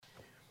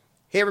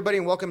Hey, everybody,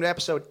 and welcome to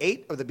episode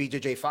 8 of the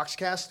BJJ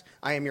Foxcast.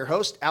 I am your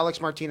host,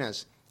 Alex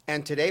Martinez,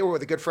 and today we're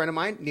with a good friend of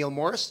mine, Neil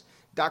Morris.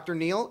 Dr.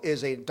 Neil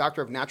is a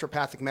doctor of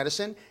naturopathic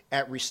medicine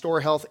at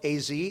Restore Health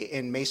AZ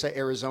in Mesa,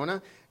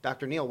 Arizona.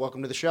 Dr. Neil,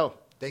 welcome to the show.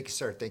 Thank you,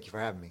 sir. Thank you for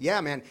having me. Yeah,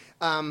 man.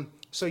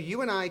 So you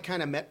and I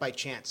kind of met by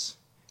chance.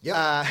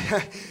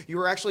 Yeah. You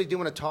were actually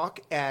doing a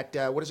talk at,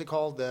 what is it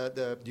called?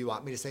 Do you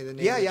want me to say the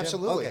name? Yeah, of the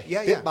absolutely. Gym? Okay.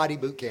 Yeah, Fit Body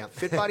Boot Camp.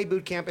 Fit Body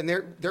Boot Camp, and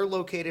they're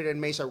located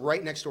in Mesa,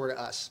 right next door to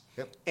us.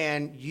 Yep.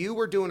 And you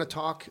were doing a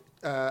talk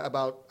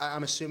about,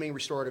 I'm assuming,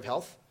 restorative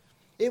health.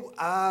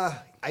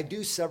 I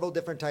do several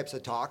different types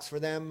of talks for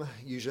them.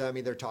 Usually, I'm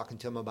either talking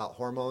to them about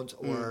hormones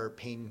or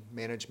pain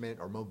management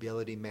or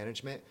mobility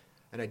management.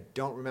 And I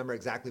don't remember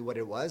exactly what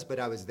it was, but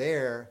I was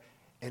there,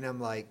 and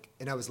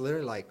I was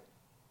literally like,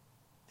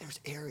 there's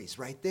Aries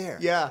right there.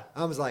 Yeah.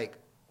 I was like,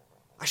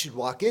 I should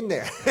walk in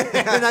there.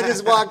 And I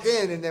just walked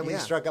in, and then we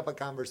struck up a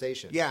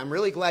conversation. Yeah, I'm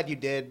really glad you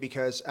did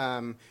because,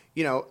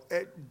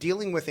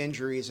 dealing with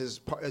injuries is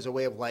a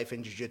way of life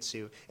in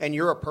jiu-jitsu. And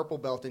you're a purple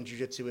belt in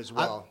jiu-jitsu as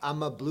well.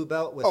 I'm a blue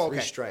belt with 3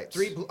 stripes.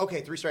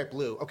 Three-stripe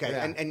blue. Okay,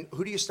 Yeah. And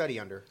who do you study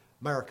under?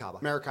 Maracaba.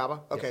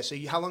 Maracaba? Okay, Yeah. So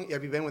how long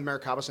have you been with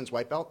Maracaba, since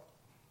white belt?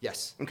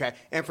 Yes. Okay,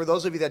 and for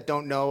those of you that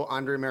don't know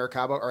Andre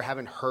Maracaba or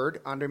haven't heard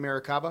Andre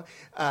Maracaba,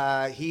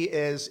 he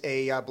is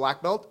a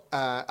black belt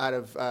out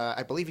of,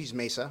 I believe he's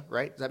Mesa,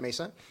 right? Is that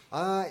Mesa?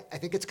 I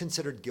think it's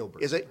considered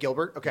Gilbert. Is it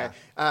Gilbert? Okay.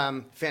 Yeah.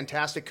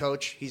 Fantastic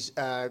coach. He's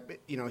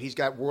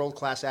got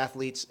world-class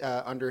athletes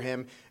under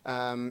him.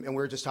 And we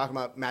were just talking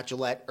about Matt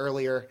Gillette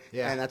earlier.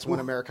 Yeah. And that's one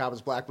of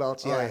Maricaba's black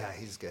belts. Yeah. Oh, yeah,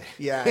 he's good.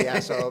 Yeah.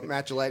 So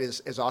Matt Gillette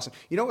is awesome.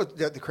 You know what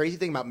the crazy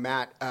thing about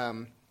Matt,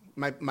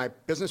 my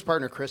business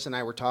partner Chris and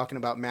I were talking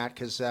about Matt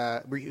because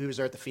he was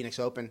there at the Phoenix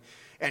Open,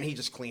 and he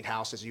just cleaned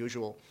house as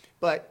usual.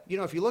 But,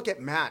 if you look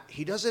at Matt,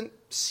 he doesn't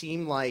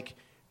seem like,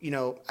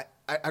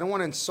 I don't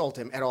want to insult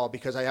him at all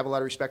because I have a lot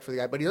of respect for the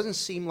guy, but he doesn't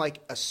seem like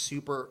a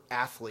super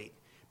athlete.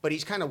 But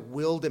he's kind of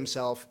willed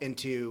himself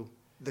into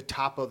the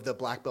top of the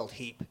black belt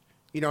heap.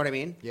 You know what I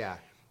mean? Yeah.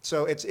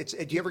 So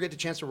do you ever get the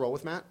chance to roll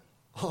with Matt?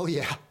 Oh,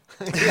 yeah.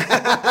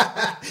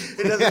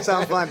 It doesn't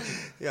sound fun.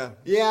 Yeah.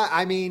 Yeah,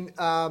 I mean,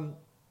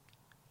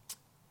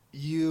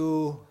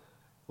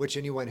 which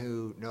anyone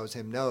who knows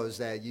him knows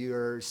that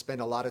you spend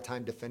a lot of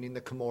time defending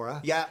the Kimura.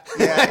 Yeah,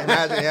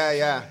 imagine,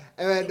 yeah.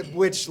 And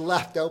which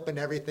left open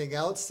everything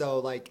else.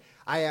 So,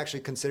 I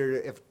actually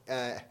consider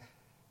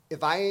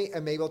if I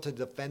am able to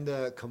defend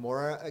the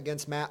Kimura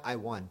against Matt, I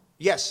won.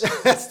 Yes.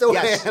 That's the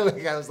way I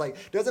look. I was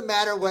like, doesn't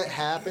matter what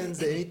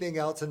happens, anything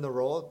else in the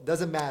roll,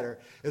 doesn't matter.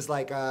 It's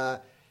like,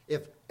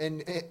 if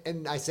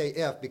I say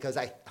if because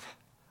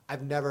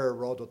I've never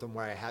rolled with him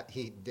where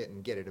he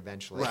didn't get it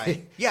eventually.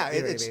 Right. Yeah,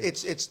 You know what I mean?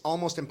 it's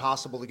almost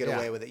impossible to get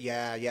away with it.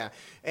 Yeah.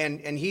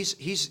 And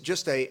he's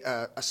just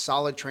a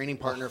solid training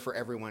partner for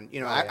everyone.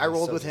 I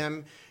rolled with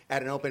him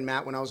at an open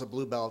mat when I was a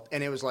blue belt,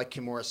 and it was like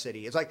Kimura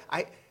City. It's like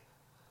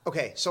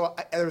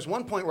there was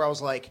one point where I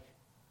was like,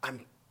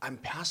 I'm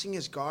passing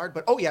his guard,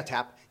 but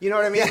tap. You know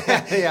what I mean?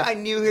 Yeah. I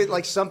knew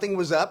something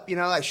was up.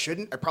 I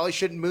probably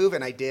shouldn't move,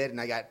 and I did,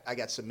 and I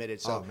got submitted.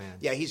 So, oh, man.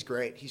 Yeah, he's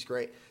great.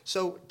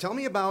 So tell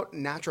me about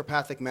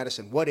naturopathic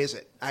medicine. What is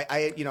it?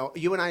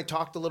 You and I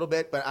talked a little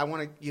bit, but I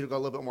want you to go a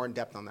little bit more in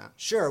depth on that.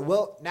 Sure.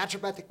 Well,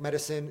 naturopathic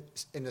medicine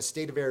in the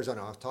state of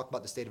Arizona, I'll talk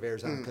about the state of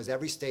Arizona because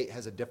every state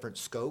has a different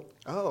scope.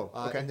 Oh,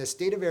 okay. In the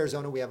state of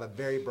Arizona, we have a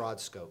very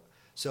broad scope.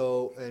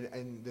 So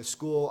in the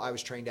school I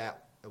was trained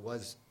at,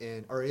 is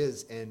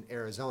in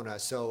Arizona.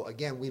 So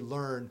again, we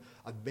learn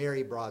a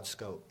very broad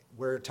scope.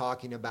 We're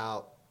talking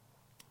about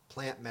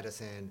plant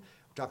medicine,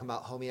 we're talking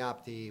about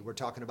homeopathy, we're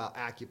talking about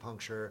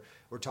acupuncture,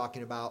 we're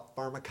talking about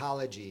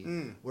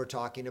pharmacology, we're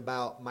talking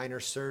about minor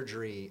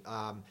surgery.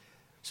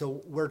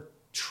 So we're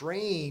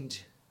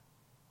trained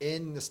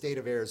in the state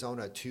of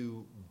Arizona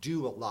to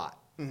do a lot.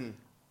 Mm-hmm.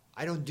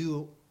 I don't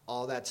do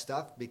all that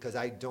stuff because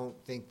I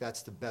don't think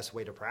that's the best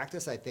way to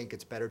practice. I think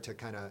it's better to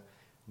kind of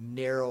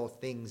narrow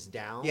things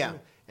down,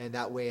 and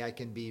that way I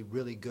can be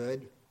really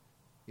good,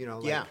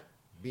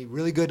 be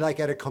really good like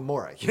at a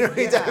Kimura.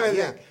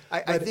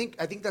 I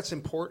think that's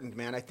important,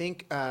 man. I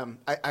think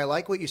I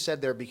like what you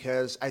said there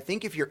because I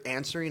think if you're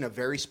answering a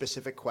very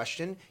specific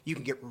question, you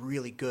can get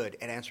really good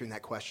at answering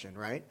that question,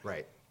 right?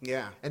 Right.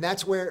 Yeah. And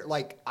that's where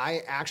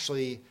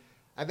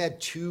I've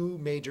had 2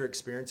 major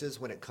experiences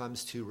when it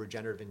comes to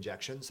regenerative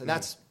injections, and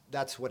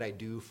that's what I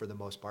do for the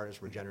most part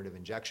is regenerative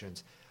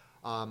injections.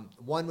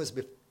 One was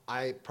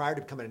prior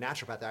to becoming a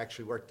naturopath, I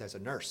actually worked as a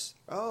nurse.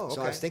 Oh, okay.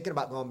 So I was thinking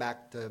about going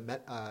back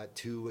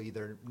to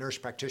either nurse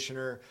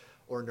practitioner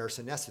or nurse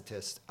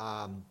anesthetist,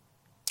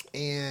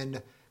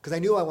 and because I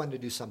knew I wanted to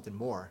do something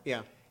more.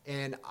 Yeah.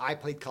 And I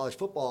played college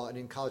football, and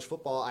in college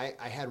football,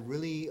 I had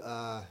really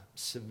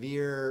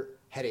severe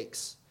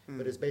headaches,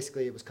 but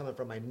it was coming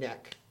from my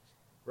neck,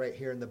 right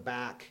here in the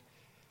back,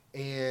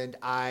 and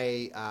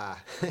I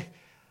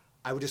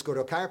would just go to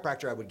a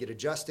chiropractor. I would get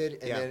adjusted,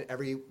 and then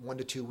every 1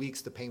 to 2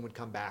 weeks, the pain would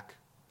come back.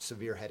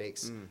 Severe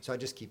headaches. So I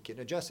just keep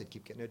getting adjusted.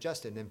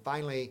 And then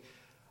finally,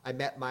 I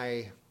met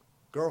my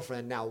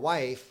girlfriend, now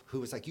wife, who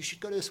was like, you should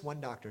go to this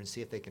one doctor and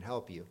see if they can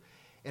help you.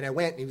 And I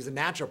went, and he was a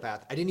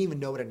naturopath. I didn't even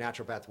know what a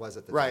naturopath was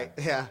at the time. Right,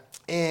 yeah.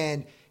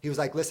 And he was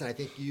like, listen, I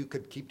think you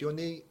could keep doing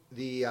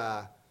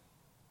the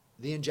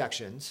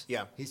injections.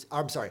 Yeah.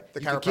 I'm sorry.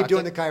 The you could keep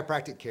doing the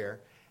chiropractic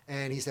care.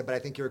 And he said, but I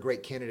think you're a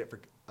great candidate for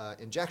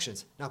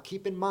injections. Now,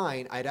 keep in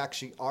mind, I'd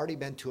actually already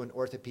been to an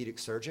orthopedic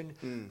surgeon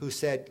who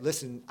said,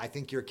 listen, I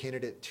think you're a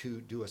candidate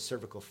to do a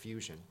cervical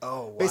fusion.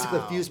 Oh, wow. Basically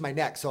fuse my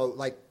neck. So,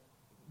 like,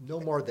 no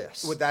more of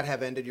this. Would that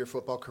have ended your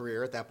football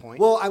career at that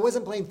point? Well, I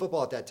wasn't playing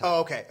football at that time.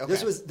 Oh, okay.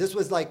 This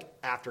was like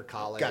after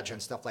college Gotcha.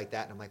 and stuff like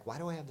that. And I'm like, why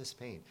do I have this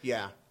pain?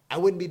 Yeah. I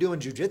wouldn't be doing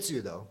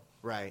jujitsu though.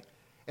 Right.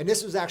 And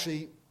this was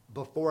actually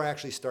before I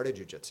actually started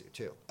jujitsu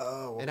too.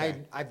 Oh, okay.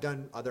 And I've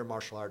done other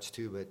martial arts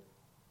too, but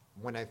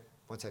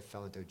once I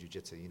fell into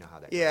jujitsu, you know how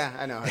that goes. Yeah,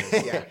 I know. How it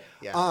is. Yeah.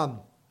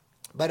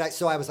 Yeah.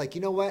 So I was like,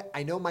 you know what?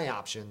 I know my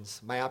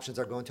options. My options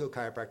are going to a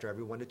chiropractor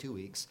every 1 to 2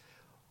 weeks,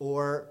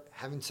 or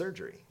having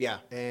surgery. Yeah.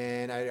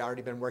 And I'd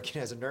already been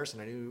working as a nurse,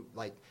 and I knew,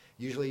 like,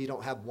 usually you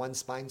don't have one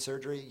spine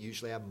surgery. You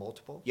usually have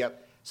multiple.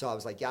 Yep. So I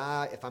was like,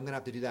 yeah, if I'm going to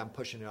have to do that, I'm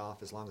pushing it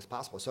off as long as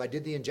possible. So I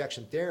did the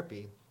injection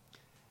therapy,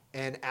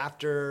 and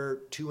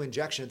after 2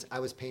 injections, I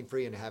was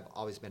pain-free and have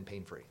always been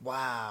pain-free.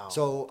 Wow.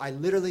 So I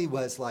literally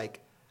was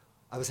like,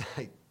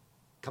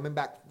 coming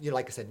back,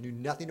 like I said, knew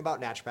nothing about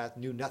naturopath,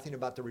 knew nothing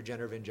about the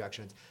regenerative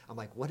injections. I'm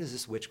like, what is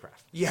this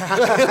witchcraft? Yeah.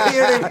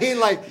 You know what I mean?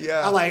 Like,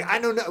 yeah. I'm like, I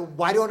don't know.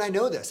 Why don't I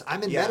know this?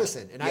 I'm in Yeah.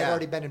 medicine, and I've Yeah.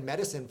 already been in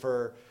medicine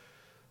for,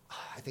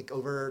 I think,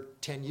 over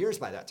 10 years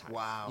by that time.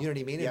 Wow. You know what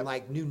I mean? Yep. And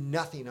like, knew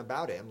nothing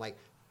about it. I'm like,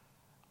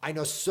 I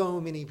know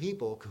so many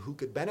people who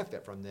could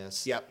benefit from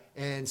this. Yep.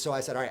 And so I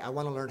said, all right, I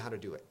want to learn how to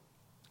do it.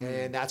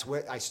 And that's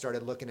where I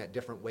started looking at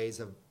different ways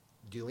of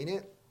doing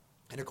it.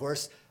 And of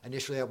course,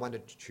 initially I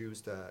wanted to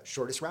choose the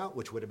shortest route,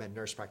 which would have been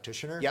nurse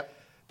practitioner. Yep.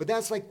 But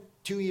that's like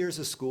 2 years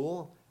of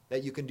school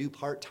that you can do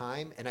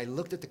part-time. And I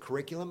looked at the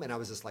curriculum and I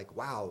was just like,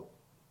 wow.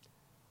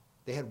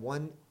 They had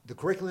the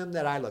curriculum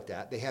that I looked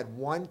at, they had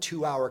 1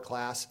 2-hour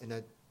class in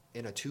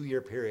a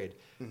 2-year period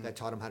that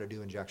taught them how to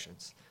do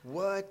injections.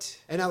 What?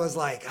 And I was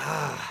like,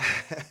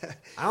 I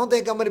don't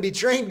think I'm going to be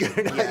trained good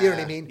enough. Yeah, You know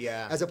what I mean?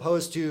 yeah. As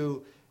opposed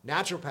to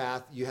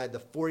naturopath, you had the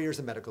 4 years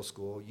of medical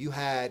school. You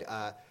had,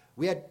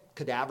 we had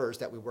cadavers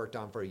that we worked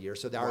on for a year.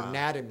 So our Wow.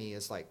 anatomy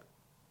is like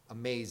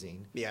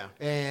amazing. Yeah.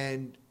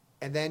 And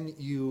then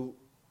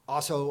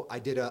I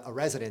did a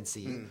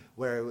residency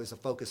where the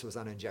focus was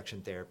on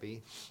injection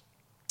therapy.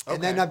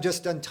 And then Okay. I've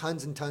just done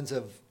tons and tons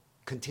of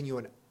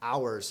continuing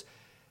hours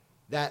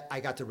that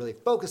I got to really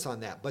focus on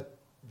that. But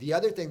the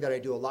other thing that I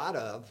do a lot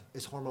of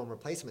is hormone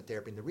replacement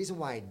therapy. And the reason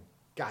why I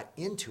got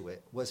into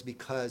it was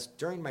because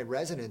during my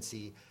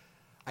residency,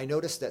 I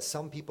noticed that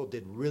some people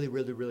did really,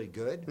 really, really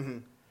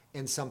good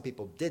and some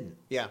people didn't.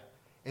 Yeah.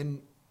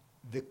 And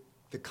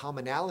the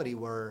commonality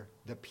were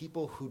the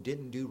people who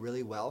didn't do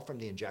really well from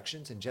the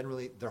injections, and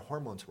generally their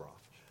hormones were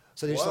off.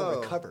 So they just Whoa.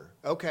 don't recover.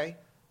 Okay.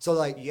 So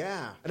like,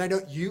 Yeah. and I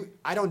know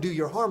I don't do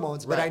your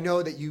hormones, but Right. I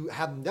know that you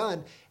have them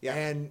done. Yeah.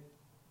 And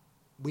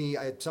we,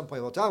 at some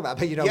point we'll talk about it,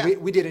 but Yeah.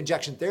 we did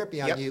injection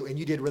therapy on Yep. you and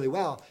you did really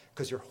well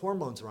because your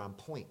hormones are on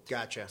point.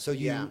 Gotcha. So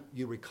Yeah.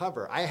 you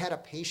recover. I had a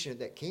patient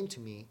that came to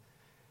me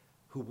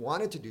who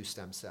wanted to do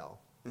stem cell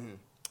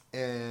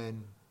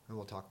and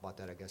we'll talk about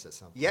that, I guess, at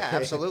some point. Yeah,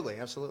 absolutely.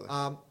 Absolutely.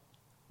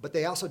 But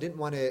they also didn't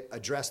want to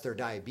address their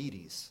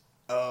diabetes.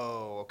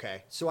 Oh,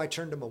 okay. So I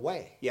turned them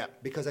away. Yeah.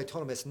 Because I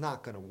told them it's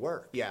not going to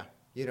work. Yeah.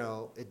 You're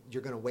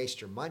going to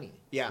waste your money.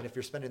 Yeah. And if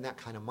you're spending that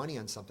kind of money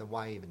on something,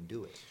 why even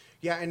do it?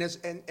 Yeah,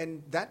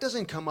 and that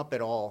doesn't come up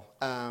at all.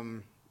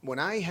 When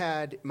I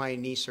had my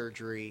knee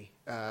surgery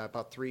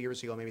about 3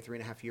 years ago, maybe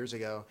 3.5 years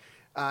ago,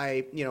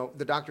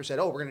 the doctor said,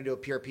 "Oh, we're going to do a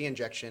PRP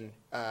injection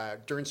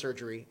during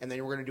surgery, and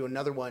then we're going to do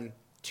another one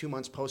 2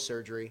 months post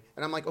surgery."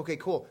 And I'm like, "Okay,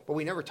 cool," but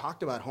we never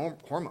talked about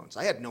hormones.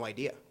 I had no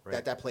idea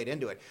that played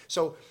into it.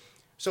 So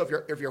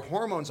if your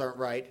hormones aren't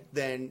right,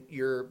 then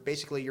you're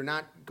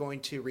not going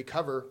to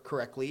recover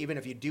correctly, even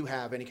if you do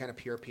have any kind of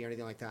PRP or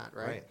anything like that,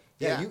 right?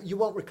 Yeah. You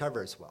won't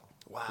recover as well.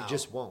 Wow. You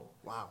just won't.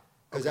 Wow.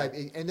 Because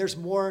Okay. and there's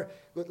more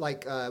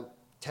like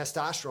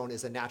testosterone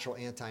is a natural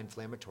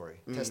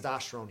anti-inflammatory.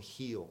 Testosterone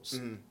heals.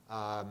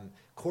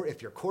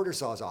 If your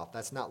cortisol is off,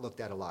 that's not looked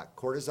at a lot.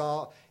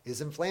 Cortisol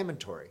is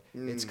inflammatory.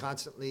 It's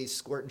constantly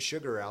squirting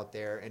sugar out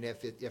there, and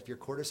if your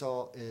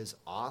cortisol is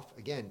off,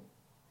 again,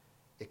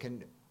 it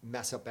can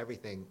mess up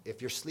everything.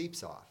 If your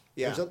sleep's off,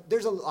 Yeah.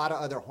 there's a lot of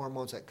other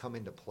hormones that come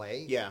into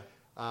play. Yeah.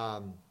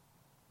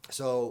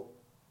 So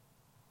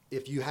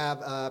if you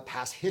have a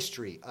past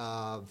history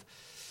of,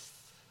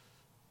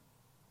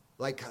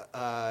 like,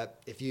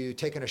 if you've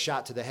taken a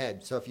shot to the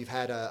head, so if you've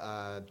had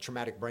a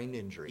traumatic brain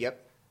injury.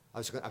 Yep. I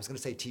was going to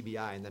say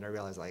TBI, and then I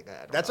realized, like,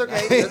 I don't That's know.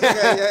 okay. That's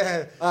okay.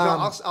 Yeah.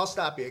 No, I'll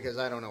stop you because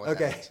I don't know what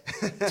Okay.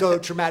 that means. So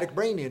traumatic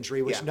brain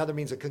injury, which Yeah. another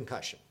means a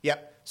concussion.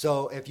 Yep.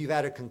 So if you've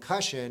had a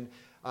concussion,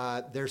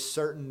 there's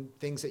certain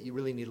things that you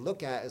really need to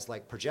look at is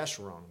like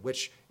progesterone,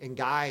 which in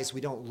guys we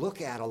don't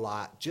look at a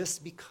lot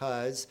just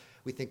because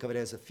we think of it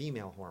as a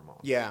female hormone.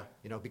 Yeah.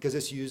 Because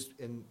it's used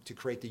to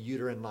create the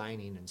uterine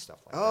lining and stuff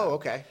like that. Oh,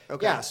 okay.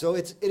 Okay. Yeah, so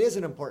it is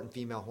an important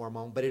female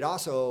hormone, but it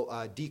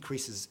also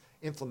decreases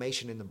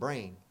inflammation in the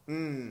brain.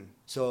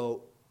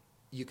 So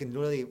you can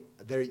really,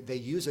 they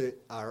use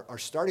it, or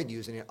started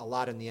using it a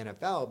lot in the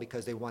NFL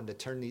because they wanted to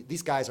turn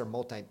these guys are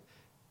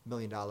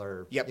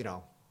multi-million-dollar,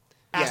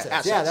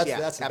 assets. Yeah,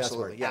 That's the best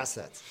word, yeah.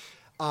 assets.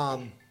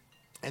 And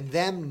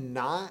them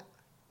not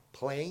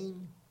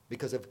playing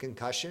because of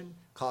concussion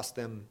cost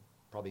them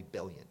probably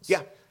billions.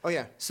 Yeah. Oh,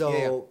 yeah.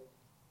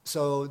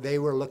 So they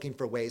were looking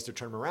for ways to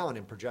turn them around,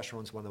 and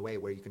progesterone's one of the way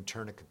where you can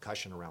turn a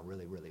concussion around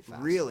really, really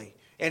fast. Really?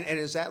 And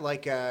is that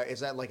like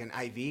an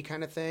IV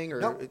kind of thing,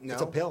 or no?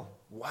 It's a pill.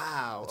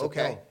 Wow. It's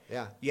okay. a pill.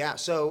 Yeah. Yeah.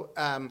 So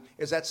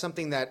is that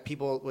something that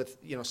people with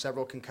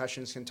several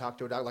concussions can talk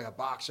to a doc, like a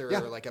boxer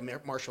or like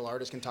a martial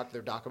artist can talk to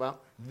their doc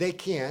about? They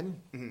can,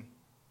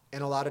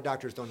 and a lot of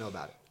doctors don't know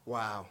about it.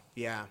 Wow.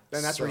 Yeah.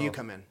 And that's where you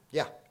come in.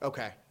 Yeah.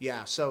 Okay.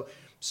 Yeah. So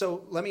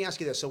let me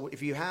ask you this. So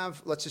if you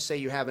have, let's just say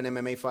you have an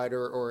MMA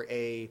fighter or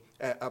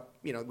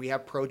we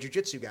have pro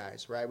jiu-jitsu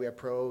guys, right? We have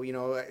pro,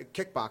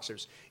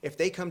 kickboxers. If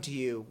they come to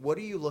you, what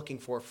are you looking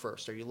for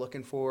first? Are you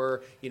looking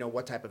for,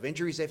 what type of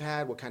injuries they've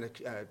had, what kind of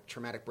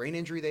traumatic brain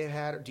injury they've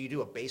had? Or do you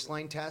do a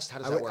baseline test? How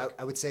does that work?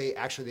 I would say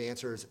actually the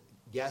answer is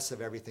yes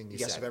of everything you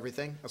said. Yes of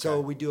everything? Okay.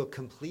 So we do a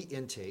complete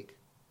intake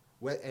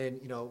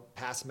and,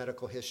 past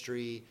medical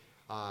history.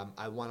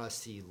 I want to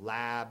see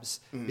labs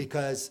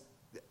because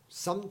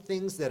some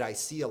things that I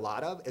see a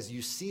lot of is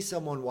you see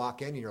someone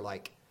walk in and you're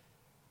like,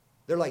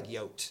 they're like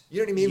yoked. You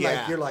know what I mean? Yeah.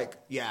 Like you're like,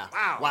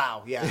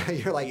 wow, yeah.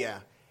 You're like,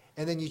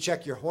 and then you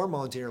check your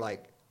hormones and you're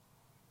like,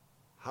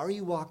 how are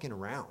you walking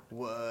around?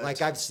 What?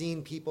 Like I've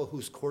seen people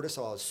whose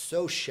cortisol is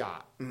so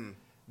shot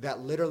that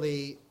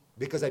literally,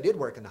 because I did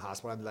work in the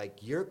hospital, I'm like,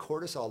 your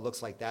cortisol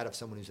looks like that of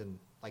someone who's in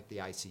like the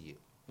ICU.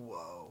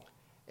 Whoa.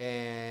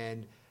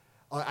 And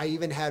I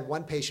even had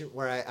one patient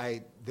where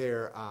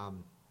their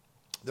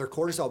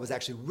cortisol was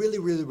actually really,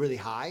 really, really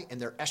high,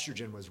 and their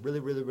estrogen was really,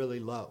 really, really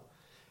low,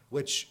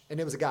 and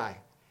it was a guy.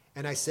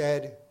 And I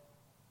said,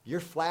 you're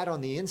flat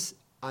on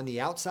the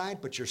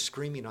outside, but you're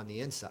screaming on the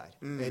inside.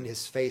 And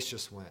his face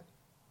just went,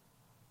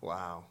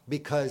 wow.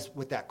 Because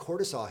with that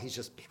cortisol, he's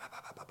just,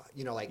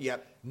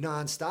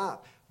 nonstop.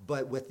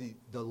 But with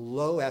the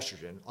low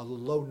estrogen, a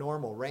low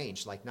normal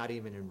range, like not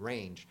even in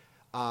range,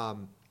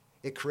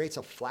 it creates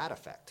a flat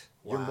effect.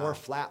 Wow. You're more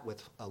flat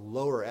with a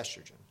lower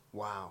estrogen.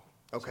 Wow.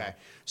 Okay.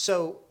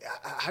 So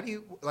how do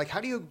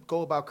you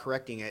go about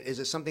correcting it? Is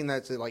it something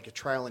that's like a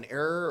trial and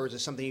error, or is it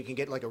something you can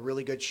get like a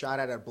really good shot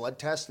at a blood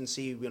test and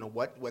see,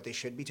 what they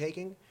should be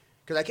taking?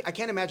 Because I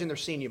can't imagine they're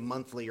seeing you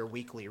monthly or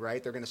weekly,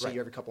 right? They're going to see you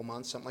every couple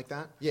months, something like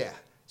that? Yeah.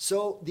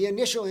 So the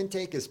initial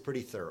intake is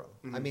pretty thorough.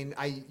 I mean,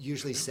 I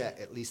usually set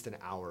at least an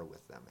hour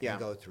with them and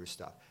go through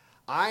stuff.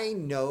 I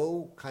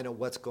know kind of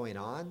what's going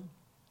on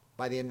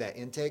by the end of that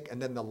intake, and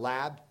then the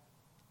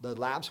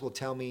labs will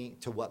tell me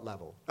to what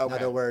level. Okay. In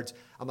other words,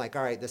 I'm like,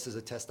 all right, this is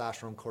a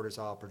testosterone,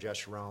 cortisol,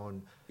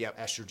 progesterone,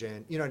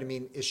 estrogen, you know what I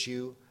mean,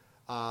 issue.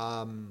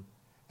 And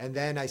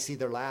then I see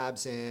their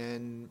labs,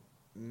 and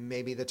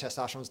maybe the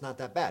testosterone's not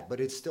that bad, but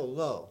it's still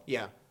low.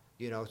 Yeah.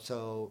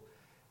 So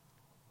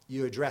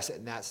you address it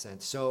in that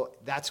sense. So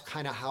that's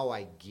kind of how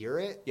I gear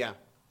it. Yeah.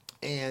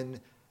 And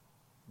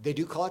they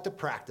do call it the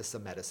practice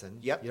of medicine.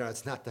 Yep.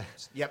 It's not the...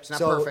 Yep, it's not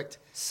perfect.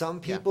 Some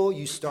people,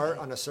 you start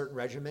on a certain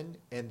regimen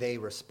and they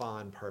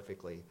respond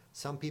perfectly.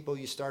 Some people,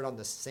 you start on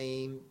the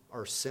same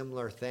or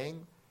similar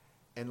thing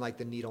and like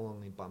the needle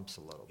only bumps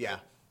a little bit. Yeah,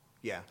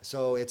 yeah.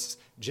 So it's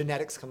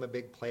genetics come a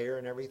big player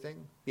in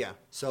everything. Yeah.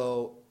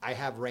 So I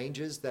have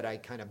ranges that I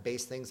kind of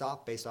base things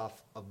off based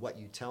off of what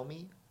you tell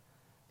me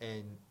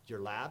and your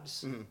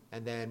labs.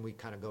 And then we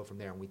kind of go from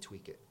there and we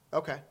tweak it.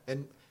 Okay.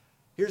 And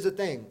here's the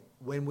thing,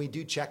 when we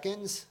do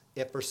check-ins,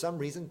 if for some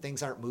reason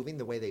things aren't moving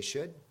the way they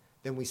should,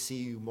 then we see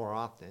you more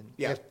often.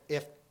 Yeah.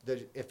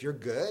 If you're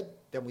good,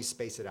 then we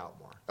space it out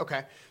more.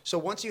 Okay. So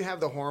once you have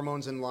the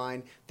hormones in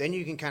line, then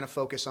you can kind of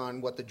focus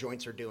on what the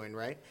joints are doing,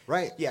 right?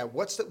 Right. Yeah.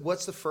 What's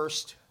the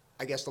first,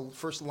 I guess, the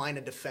first line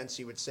of defense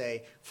you would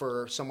say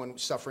for someone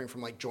suffering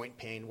from like joint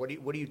pain? What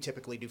do you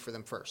typically do for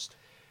them first?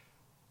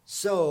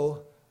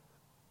 So...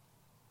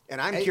 And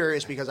I'm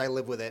curious because I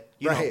live with it.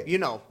 You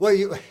know. Well,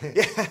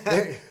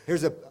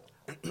 here's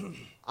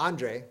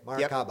Andre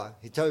Maracaba.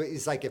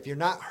 He's like, if you're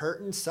not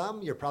hurting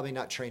some, you're probably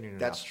not training enough.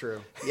 That's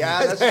true.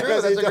 Yeah, that's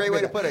true. That's a great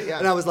way to put it. Yeah.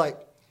 And I was like,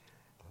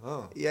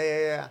 oh.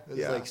 Yeah. It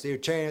was like, so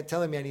you're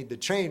telling me I need to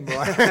train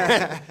more.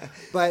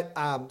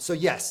 But so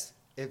yes,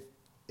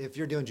 if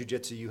you're doing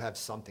jiu-jitsu, you have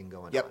something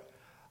going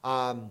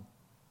on.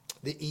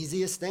 The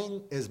easiest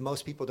thing is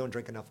most people don't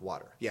drink enough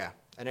water. Yeah.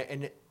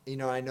 And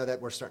I know that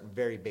we're starting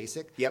very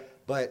basic. Yep.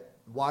 But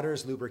water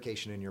is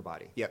lubrication in your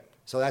body. Yep.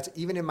 So that's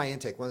even in my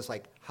intake. When it's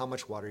like, how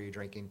much water are you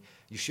drinking?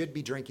 You should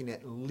be drinking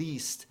at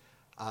least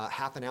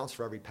half an ounce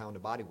for every pound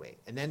of body weight.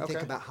 And then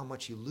think about how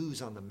much you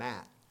lose on the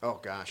mat. Oh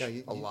gosh,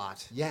 a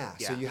lot. Yeah.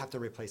 So you have to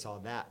replace all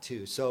that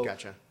too. So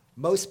gotcha.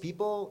 Most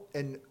people,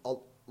 and a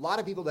lot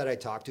of people that I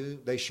talk to,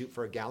 they shoot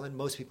for a gallon.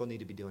 Most people need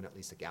to be doing at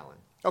least a gallon.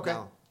 Okay.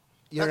 Now,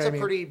 That's a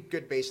pretty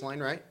good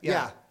baseline, right?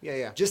 Yeah.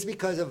 Just Just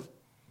because of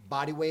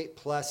body weight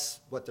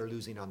plus what they're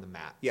losing on the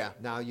mat. Yeah.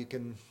 Now you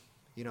can,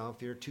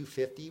 if you're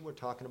 250, we're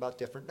talking about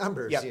different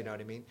numbers, Yep. you know what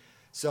I mean?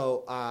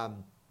 So,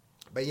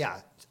 but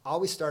yeah,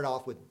 always start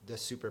off with the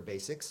super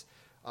basics.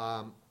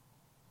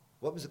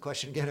 What was the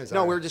question again?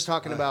 No, we were just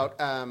talking about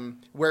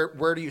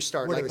where do you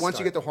start? Where do Like we once you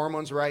start? get the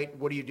hormones right,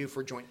 what do you do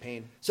for joint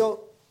pain?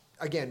 So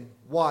again,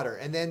 water.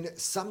 And then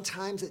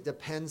sometimes it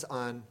depends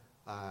on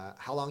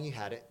how long you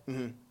had it.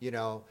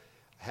 Mm-hmm.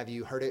 Have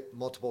you heard it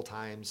multiple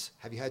times?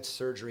 Have you had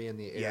surgery in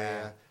the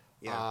area?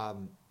 Yeah.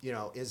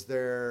 Is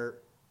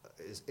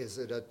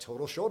it a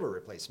total shoulder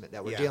replacement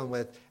that we're Yeah. dealing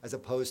with, as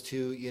opposed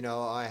to,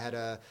 I had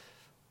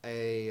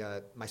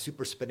my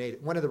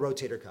supraspinatus, one of the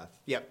rotator cuff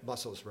Yep.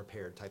 muscles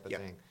repaired type of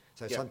Yep. thing.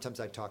 So Yep. sometimes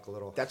I talk a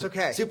little. That's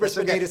okay. Supraspinatus That's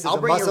okay. is I'll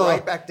the bring you muscle.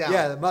 right back down.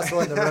 Yeah, the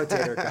muscle in the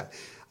rotator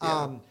cuff.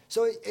 Yeah.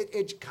 So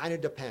it kind of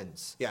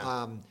depends.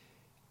 Yeah.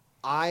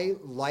 I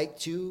like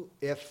to,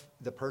 if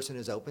the person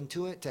is open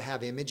to it, to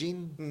have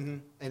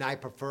imaging, and I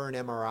prefer an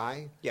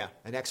MRI. Yeah.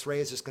 An X-ray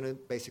is just going to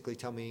basically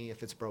tell me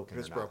if it's broken.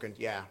 If it's or not. broken,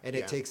 yeah. And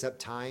yeah. it takes up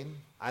time.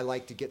 I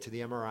like to get to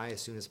the MRI as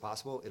soon as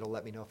possible. It'll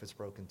let me know if it's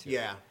broken too.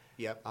 Yeah.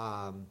 Yep.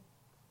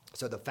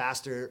 So the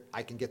faster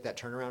I can get that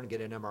turnaround and get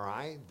an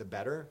MRI, the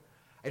better.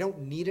 I don't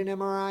need an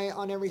MRI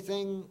on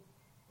everything,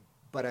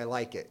 but I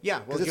like it. Yeah,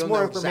 well, because it's you'll more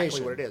know information.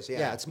 exactly what it is.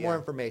 Yeah, it's more yeah.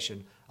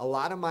 information. A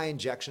lot of my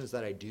injections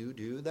that I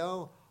do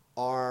though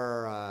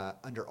are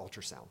under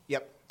ultrasound.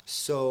 Yep.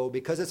 So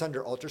because it's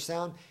under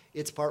ultrasound,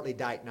 it's partly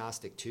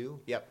diagnostic too.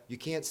 Yep. You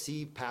can't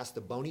see past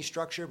the bony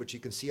structure, but you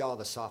can see all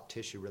the soft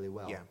tissue really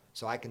well. Yeah.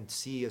 So I can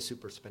see a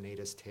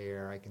supraspinatus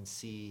tear. I can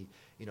see,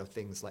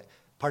 things like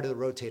part of the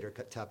rotator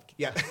cuff.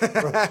 Yeah.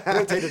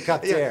 Rotator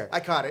cuff tear. I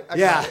caught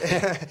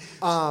it.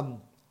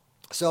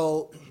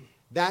 So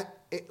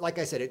like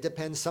I said, it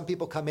depends. Some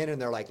people come in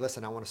and they're like,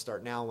 listen, I want to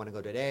start now. I want to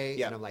go today.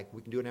 Yeah. And I'm like,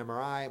 we can do an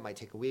MRI. It might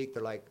take a week.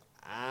 They're like,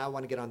 I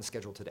want to get on the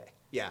schedule today.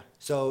 Yeah.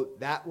 So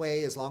that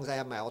way, as long as I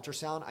have my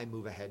ultrasound, I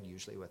move ahead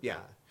usually with Yeah.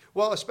 that.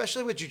 Well,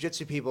 especially with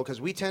jiu-jitsu people,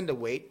 because we tend to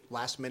wait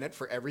last minute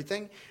for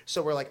everything.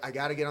 So we're like, I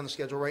got to get on the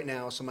schedule right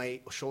now, so my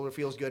shoulder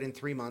feels good in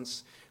 3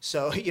 months.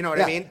 So you know what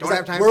I mean? Don't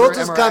have time Worlds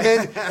for is MRI.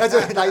 coming. That's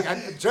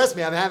what, trust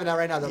me, I'm having that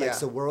right now. They're Yeah. like,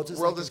 so Worlds is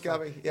World is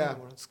coming. Yeah.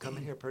 Worlds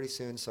coming here pretty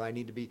soon. So I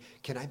need to be.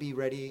 Can I be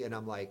ready? And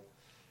I'm like,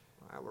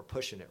 all right, we're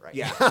pushing it right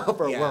Yeah. now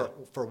for Yeah.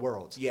 for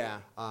Worlds. Yeah.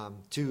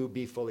 To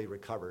be fully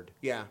recovered.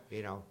 Yeah.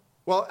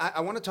 Well, I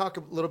want to talk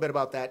a little bit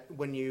about that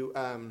when you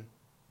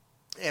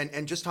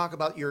and just talk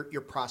about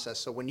your process.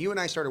 So when you and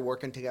I started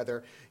working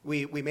together,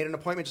 we made an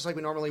appointment just like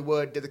we normally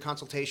would, did the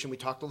consultation, we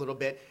talked a little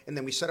bit, and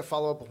then we set a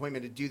follow-up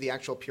appointment to do the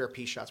actual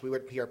PRP shots. We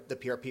went the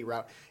PRP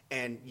route,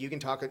 and you can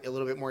talk a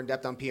little bit more in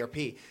depth on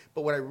PRP.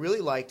 But what I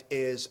really liked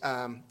is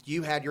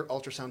you had your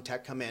ultrasound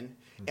tech come in,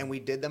 and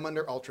we did them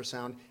under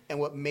ultrasound, and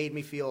what made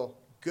me feel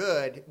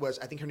good was,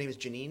 I think her name is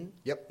Janine.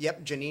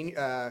 Yep,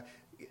 Janine.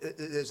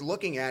 Is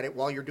looking at it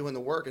while you're doing the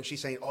work, and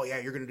she's saying, oh yeah,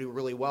 you're going to do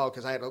really well,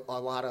 because I had a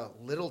lot of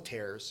little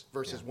tears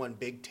versus one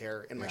big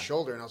tear in my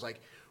shoulder, and I was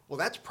like, well,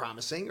 that's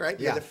promising, right?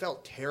 Because it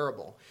felt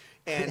terrible.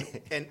 And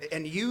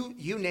and you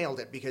nailed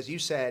it, because you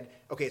said,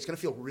 okay, it's going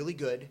to feel really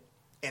good,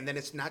 and then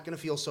it's not going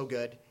to feel so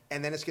good,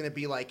 and then it's going to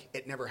be like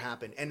it never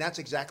happened. And that's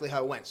exactly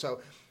how it went.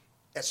 So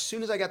as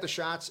soon as I got the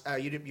shots,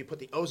 you put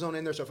the ozone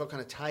in there, so it felt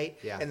kind of tight.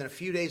 Yeah. And then a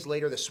few days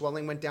later, the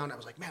swelling went down. I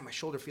was like, man, my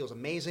shoulder feels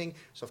amazing.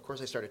 So of course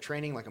I started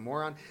training like a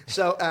moron.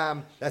 So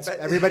that's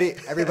everybody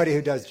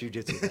who does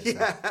jiu-jitsu. Does that.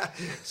 yeah.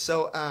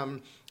 So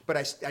but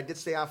I did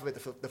stay off of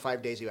it the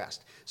 5 days you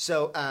asked.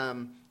 So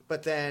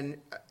but then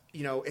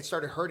it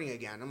started hurting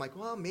again. I'm like,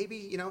 well,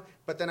 maybe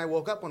But then I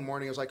woke up one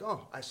morning. I was like,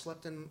 oh, I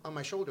slept on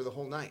my shoulder the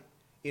whole night.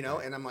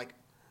 Right. And I'm like,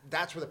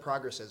 that's where the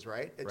progress is,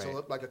 right? It's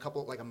Right.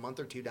 like a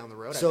month or two down the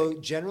road. So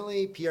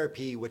generally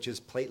PRP, which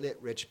is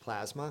platelet-rich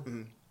plasma,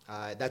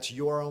 that's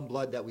your own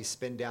blood that we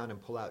spin down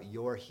and pull out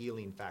your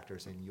healing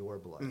factors in your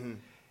blood. Mm-hmm.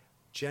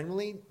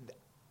 Generally,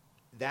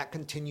 that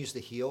continues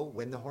to heal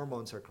when the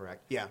hormones are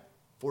correct. Yeah.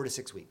 4 to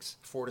 6 weeks.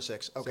 4 to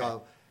 6. Okay.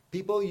 So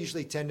people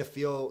usually tend to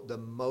feel the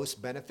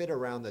most benefit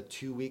around the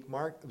 2-week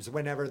mark. It was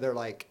whenever they're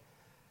like,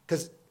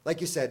 because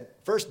like you said,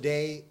 first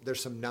day,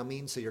 there's some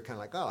numbing. So you're kind of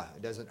like, oh,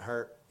 it doesn't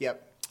hurt.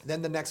 Yep.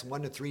 Then the next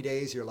 1 to 3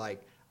 days, you're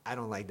like, I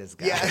don't like this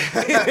guy.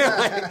 Yeah.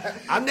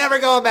 Like, I'm never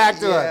going back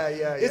to it.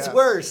 Yeah, it's yeah.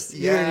 worse.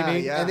 You know what I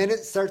mean? Yeah. And then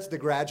it starts to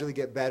gradually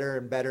get better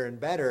and better and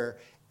better.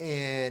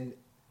 And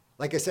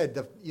like I said,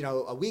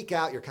 a week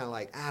out, you're kind of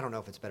like, I don't know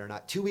if it's better or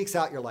not. 2 weeks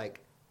out, you're like,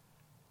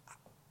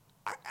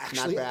 I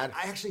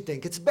actually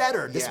think it's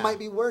better. This Yeah. might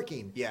be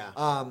working.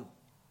 Yeah.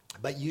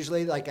 But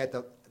usually,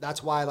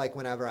 that's why,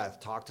 whenever I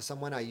talk to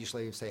someone, I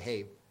usually say,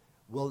 hey,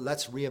 well,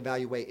 let's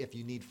reevaluate if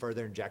you need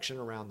further injection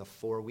around the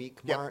 4-week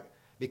Yep. mark,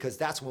 because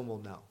that's when we'll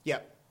know.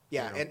 Yep.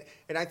 Yeah.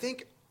 And I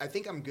think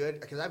I'm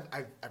good, because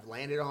I've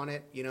landed on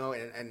it,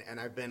 and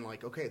I've been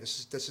like, okay,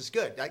 this is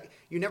good.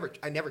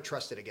 I never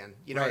trust it again.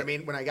 You know what I Right.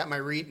 mean? When I got my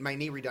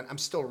knee redone, I'm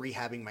still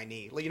rehabbing my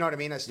knee. You know what I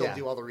mean? I still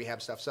do all the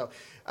rehab stuff. So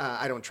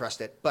I don't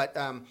trust it. But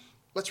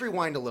let's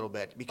rewind a little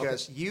bit,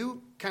 because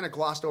you kind of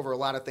glossed over a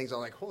lot of things. I'm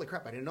like, holy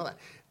crap, I didn't know that.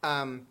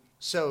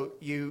 So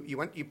you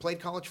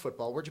played college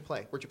football. Where'd you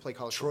play? Where'd you play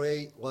college football?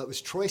 Troy, well, it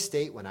was Troy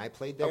State when I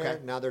played there. Okay.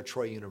 Now they're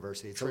Troy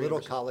University. It's a little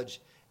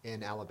college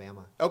in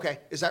Alabama. Okay.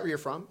 Is that where you're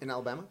from, in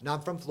Alabama? No, I'm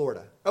from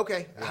Florida.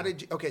 Okay.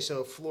 Yeah.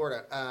 So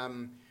Florida.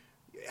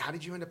 How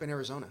did you end up in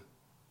Arizona?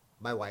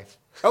 My wife.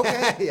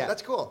 Okay. Yeah.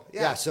 That's cool.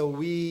 Yeah. Yeah, so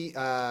we,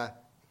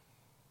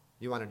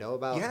 you want to know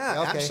about?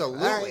 Yeah, Okay.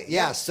 absolutely. All right.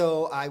 Yeah,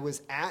 so I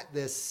was at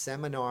this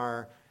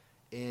seminar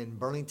in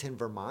Burlington,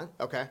 Vermont.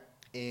 Okay.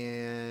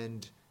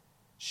 And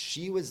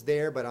she was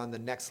there, but on the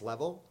next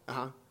level.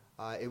 Uh-huh.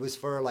 It was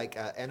for like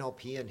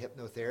NLP and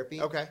hypnotherapy.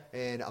 Okay.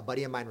 And a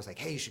buddy of mine was like,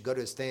 hey, you should go to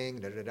this thing.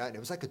 Da, da, da. And it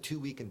was like a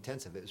 2-week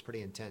intensive. It was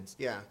pretty intense.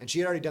 Yeah. And she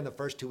had already done the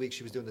first 2 weeks.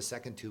 She was doing the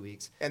second 2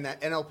 weeks. And that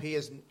NLP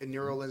is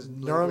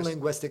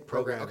Neuro-linguistic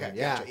programming. Okay.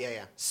 Yeah. Gotcha.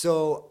 Yeah.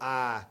 So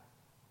I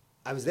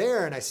was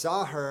there and I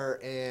saw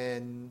her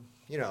and,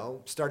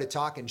 started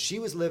talking. She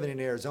was living in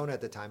Arizona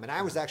at the time. And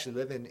I was actually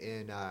living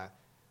in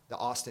the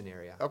Austin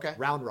area. Okay.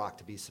 Round Rock,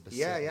 to be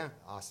specific. Yeah.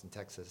 Austin,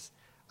 Texas.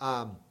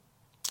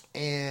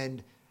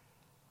 And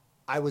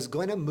I was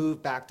going to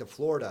move back to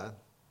Florida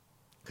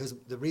because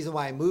the reason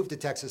why I moved to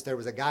Texas, there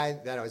was a guy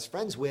that I was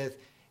friends with,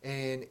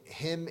 and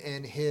him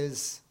and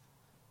his,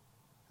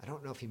 I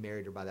don't know if he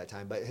married her by that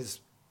time, but his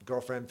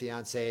girlfriend,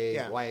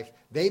 fiance, wife,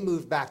 they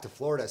moved back to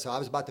Florida. So I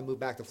was about to move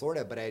back to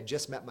Florida, but I had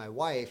just met my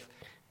wife,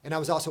 and I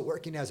was also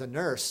working as a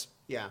nurse.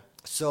 Yeah.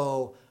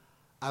 So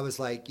I was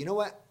like, you know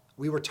what?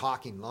 We were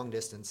talking long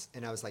distance,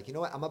 and I was like, you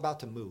know what? I'm about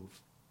to move.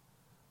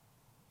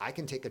 I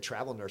can take a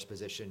travel nurse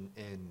position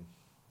in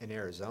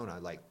Arizona.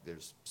 Like,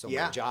 there's so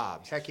many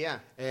jobs. Heck yeah.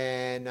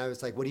 And I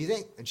was like, what do you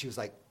think? And she was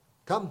like,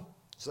 come.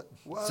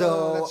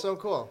 Whoa, that's so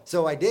cool.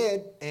 So I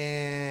did,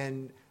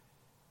 and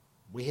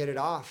we hit it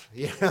off.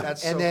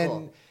 That's and so then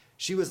cool.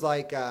 she was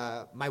like,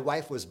 my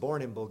wife was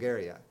born in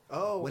Bulgaria.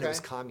 Oh, okay. When it was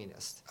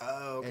communist.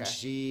 Oh, okay. And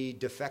she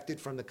defected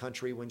from the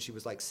country when she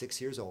was like 6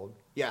 years old.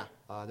 Yeah.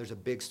 There's a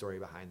big story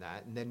behind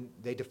that. And then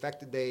they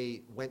defected.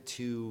 They went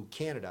to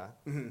Canada.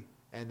 Mm-hmm.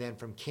 And then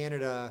from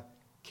Canada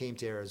came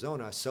to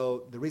Arizona.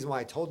 So the reason why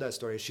I told that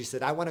story is she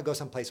said, I want to go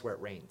someplace where it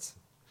rains.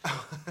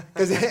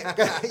 Because,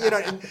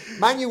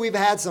 mind you, we've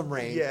had some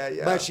rain. Yeah.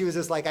 But she was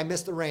just like, I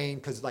miss the rain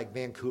because like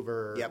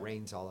Vancouver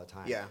rains all the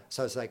time. Yeah.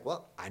 So it's like,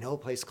 well, I know a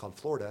place called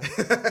Florida.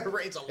 It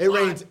rains a lot. It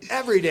rains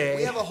every day.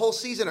 We have a whole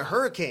season of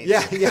hurricanes.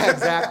 Yeah,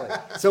 exactly.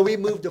 So we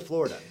moved to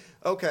Florida.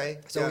 Okay.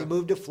 So we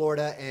moved to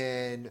Florida,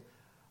 and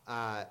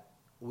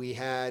we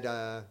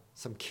had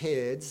some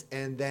kids,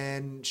 and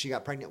then she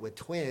got pregnant with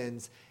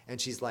twins,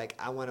 and she's like,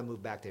 I want to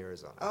move back to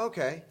Arizona.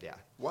 Okay. Yeah.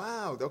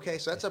 Wow. Okay.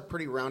 So that's a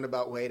pretty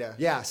roundabout way to.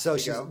 Yeah. So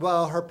she's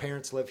her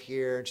parents live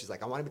here, and she's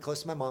like, I want to be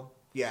close to my mom.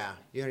 Yeah.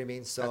 You know what I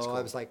mean? So cool.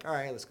 I was like, all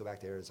right, let's go back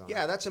to Arizona.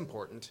 Yeah, that's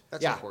important.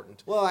 That's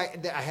important. Well,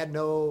 I had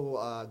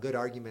no good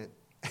argument.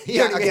 You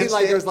Yeah, know what I mean? against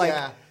Like, it, there was like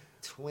yeah.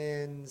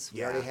 twins. We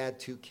Yeah. already had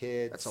 2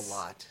 kids. That's a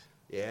lot.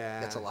 Yeah.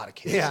 That's a lot of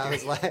kids. Yeah,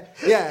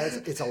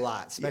 it's a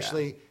lot,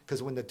 especially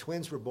because when the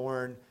twins were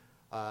born,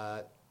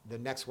 the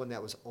next one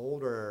that was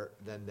older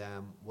than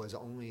them was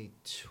only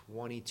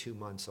 22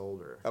 months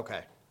older.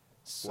 Okay.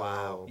 So,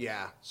 Wow.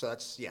 Yeah. So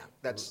that's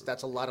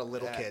a lot of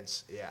little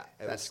kids. Yeah,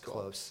 That's was cool.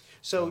 close.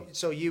 So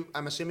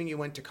I'm assuming you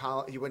went to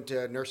college. You went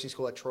to nursing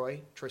school at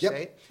Troy Yep.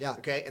 State. Yeah.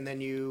 Okay. And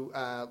then you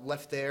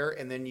left there,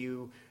 and then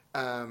you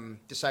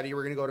decided you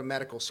were going to go to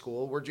medical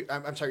school.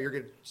 I'm sorry, you're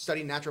going to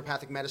study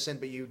naturopathic medicine,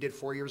 but you did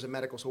 4 years of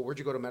medical school. Where'd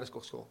you go to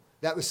medical school?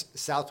 That was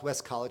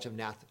Southwest College of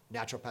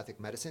Naturopathic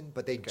Medicine,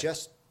 but they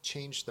just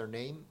changed their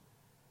name,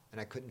 and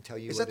I couldn't tell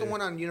you. Is that the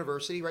one on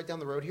University right down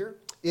the road here?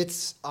 It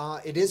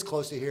is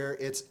close to here.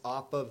 It's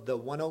off of the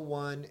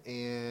 101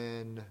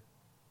 and.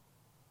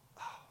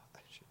 Oh, I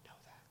should know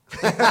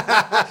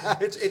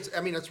that.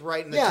 It's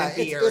right in the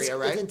Tempe area,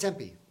 right? It's in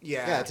Tempe.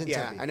 Yeah, it's in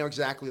Tempe. I know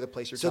exactly the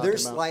place you're So talking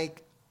there's about.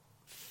 like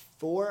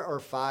 4 or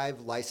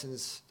 5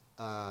 licensed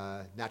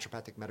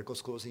naturopathic medical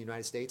schools in the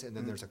United States, and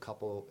then there's a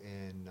couple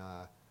in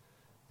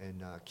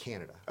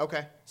Canada.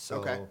 Okay. So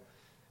okay.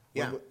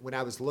 Yeah. when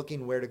I was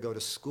looking where to go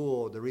to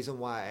school, the reason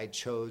why I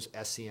chose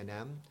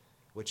SCNM,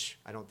 which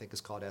I don't think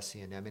is called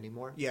SCNM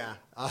anymore, Yeah.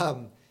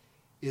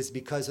 is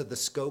because of the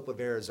scope of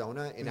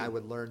Arizona, and I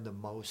would learn the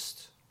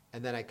most,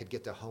 and then I could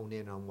get to hone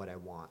in on what I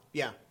want.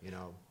 Yeah.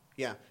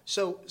 Yeah.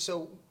 So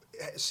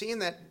seeing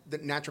that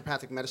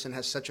naturopathic medicine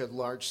has such a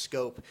large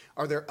scope,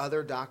 are there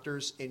other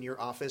doctors in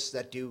your office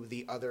that do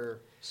the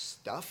other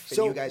stuff? And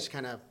So you guys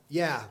kind of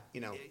yeah,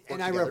 work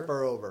and I together?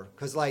 refer over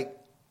because like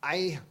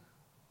I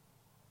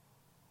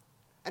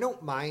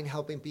don't mind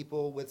helping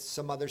people with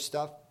some other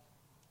stuff,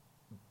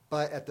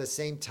 but at the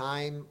same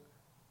time,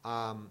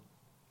 I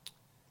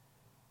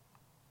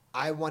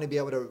want to be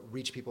able to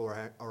reach people who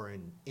are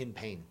in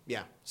pain.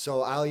 Yeah.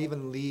 So I'll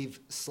even leave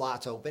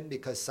slots open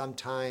because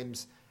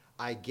sometimes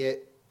I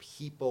get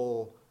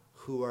people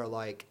who are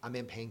like, I'm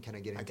in pain, can I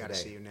get in today? I got to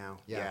see you now.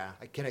 Yeah.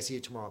 Can I see you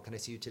tomorrow? Can I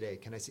see you today?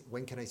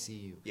 When can I see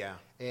you? Yeah.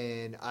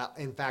 And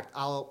in fact,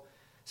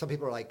 some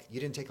people are like,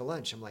 you didn't take a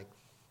lunch. I'm like,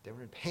 they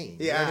were in pain.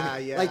 Yeah, You know what I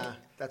mean? yeah. Like,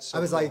 That's so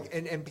I was cool. like,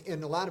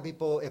 and a lot of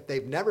people, if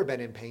they've never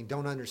been in pain,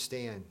 don't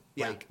understand.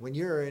 Yeah. Like when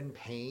you're in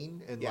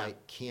pain and Yeah.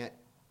 like can't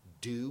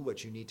do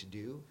what you need to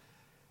do,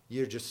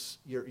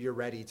 you're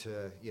ready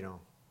to,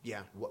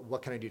 Yeah.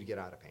 what can I do to get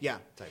out of pain? Yeah.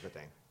 Type of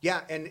thing.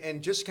 Yeah.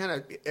 And just kind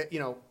of,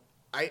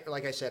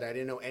 like I said, I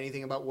didn't know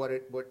anything about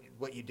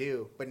what you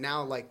do, but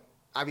now, like,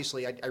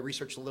 obviously I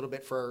researched a little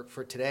bit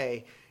for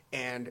today,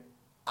 and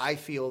I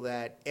feel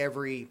that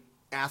every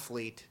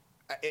athlete,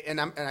 and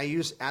I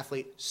use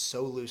athlete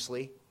so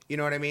loosely, you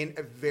know what I mean?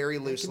 Very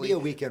loosely. It can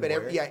be a weekend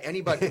warrior.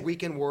 Anybody,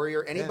 weekend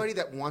warrior, anybody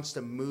that wants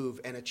to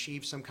move and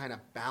achieve some kind of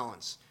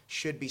balance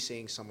should be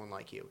seeing someone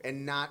like you,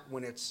 and not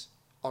when it's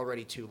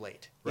already too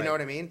late. You know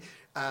what I mean?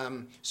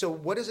 So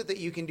what is it that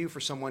you can do for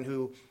someone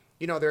who,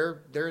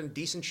 they're in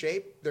decent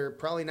shape. They're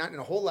probably not in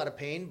a whole lot of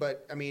pain,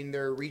 but I mean,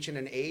 they're reaching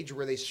an age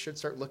where they should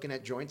start looking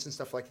at joints and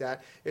stuff like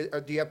that.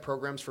 Do you have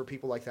programs for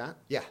people like that?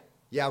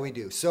 Yeah, we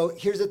do. So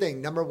here's the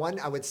thing. Number one,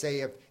 I would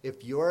say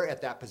if you're at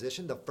that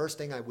position, the first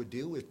thing I would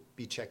do would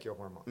be check your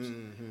hormones.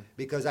 Mm-hmm.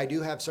 Because I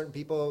do have certain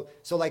people.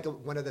 So like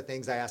one of the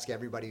things I ask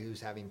everybody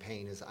who's having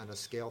pain is on a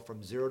scale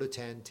from 0 to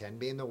 10, 10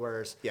 being the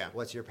worst,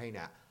 what's your pain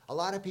at? A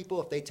lot of people,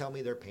 if they tell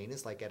me their pain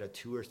is like at a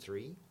 2 or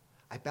 3,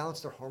 I balance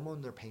their hormone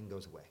and their pain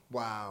goes away.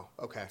 Wow.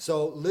 Okay.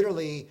 So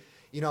literally,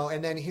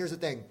 and then here's the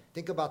thing.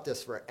 Think about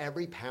this. For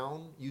every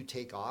pound you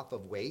take off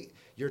of weight,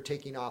 you're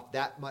taking off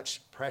that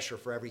much pressure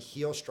for every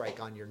heel strike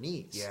on your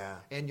knees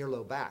and your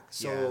low back.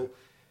 So,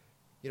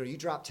 you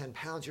drop 10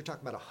 pounds, you're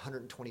talking about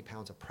 120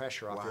 pounds of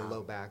pressure off your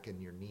low back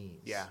and your knees.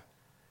 Yeah.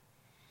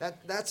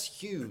 That's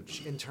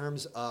huge in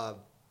terms of,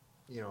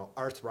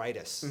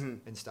 arthritis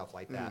and stuff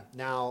like that.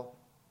 Now,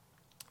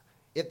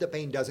 if the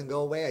pain doesn't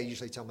go away, I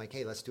usually tell them, like,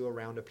 hey, let's do a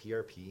round of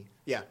PRP.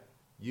 Yeah.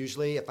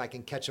 Usually, if I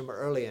can catch them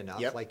early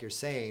enough, like you're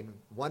saying,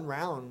 1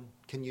 round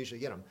can usually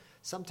get them.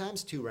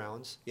 Sometimes 2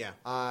 rounds. Yeah.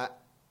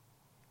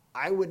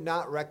 I would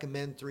not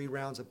recommend 3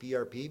 rounds of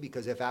PRP,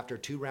 because if after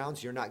 2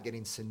 rounds you're not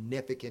getting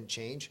significant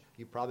change,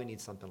 you probably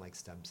need something like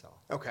stem cell.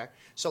 Okay.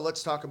 So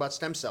let's talk about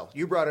stem cell.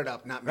 You brought it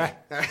up, not me.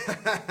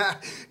 Right.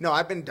 No,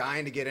 I've been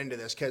dying to get into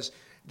this because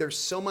there's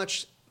so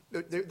much.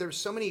 There's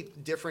so many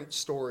different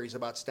stories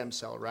about stem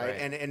cell, right?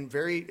 And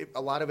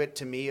a lot of it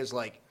to me is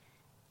like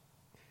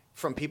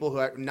from people who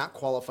are not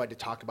qualified to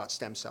talk about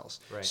stem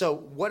cells. Right. So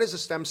what is a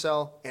stem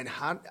cell, and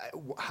how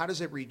does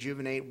it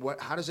rejuvenate?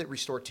 How does it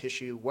restore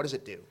tissue? What does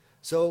it do?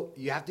 So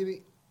you have to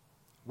be,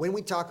 when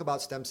we talk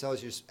about stem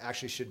cells, you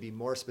actually should be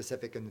more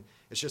specific, and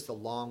it's just a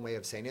long way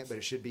of saying it, but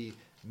it should be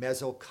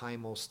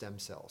mesenchymal stem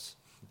cells,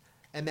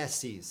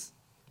 MSCs,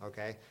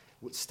 okay?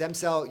 Stem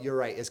cell, you're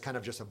right, is kind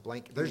of just a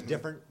blank.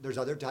 There's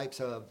other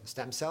types of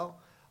stem cell.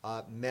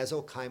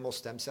 Mesenchymal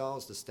stem cell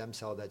is the stem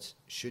cell that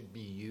should be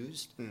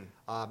used.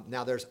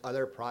 Now there's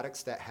other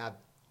products that have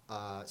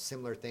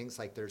similar things,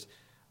 like there's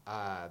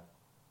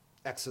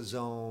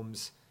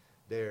exosomes.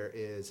 There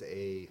is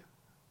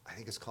I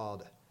think it's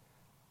called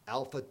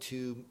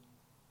alpha-2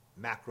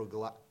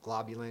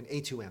 macroglobulin,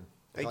 A2M.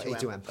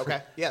 A2M.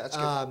 Okay. Yeah, that's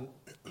good.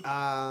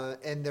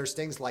 And there's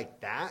things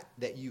like that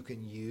you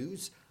can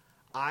use.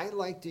 I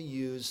like to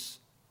use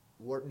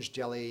Wharton's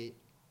jelly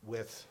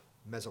with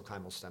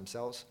mesenchymal stem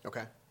cells.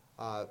 Okay.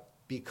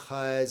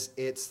 Because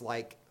it's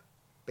like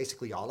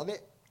basically all of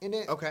it in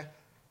it. Okay.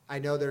 I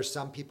know there's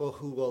some people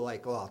who will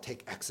like, I'll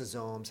take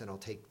exosomes and I'll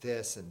take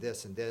this and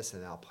this and this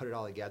and I'll put it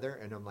all together.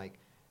 And I'm like,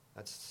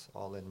 that's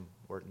all in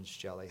Wharton's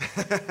jelly.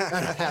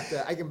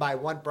 I can buy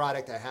one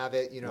product, I have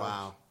it,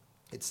 Wow.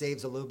 It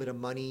saves a little bit of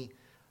money.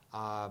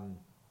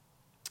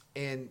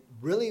 And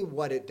really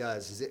what it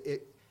does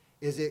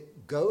is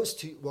it goes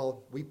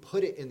to, we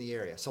put it in the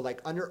area. So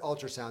like under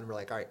ultrasound, we're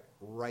like, all right,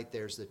 right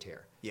there's the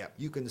tear. Yeah.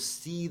 You can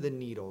see the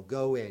needle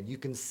go in. You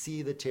can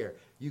see the tear.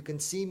 You can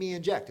see me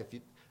inject.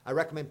 I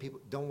recommend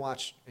people don't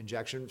watch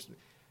injections.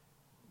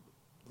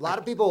 A lot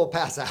of people will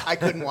pass out. I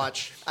couldn't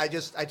watch. I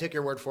took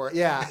your word for it.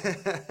 Yeah.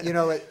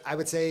 I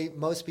would say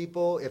most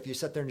people, if you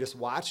sit there and just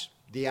watch,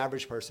 the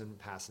average person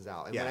passes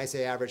out. And when I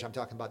say average, I'm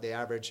talking about the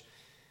average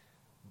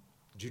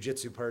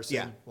jiu-jitsu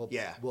person.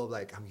 Will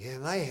like, I'm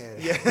getting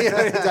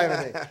lightheaded. Type of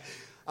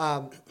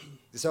thing.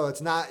 So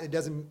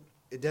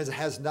it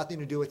has nothing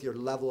to do with your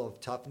level of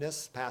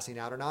toughness, passing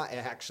out or not.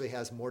 It actually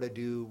has more to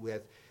do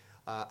with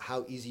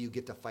how easy you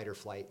get to fight or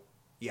flight.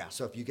 Yeah.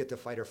 So if you get to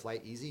fight or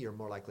flight easy, you're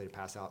more likely to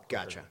pass out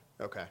quicker. Gotcha.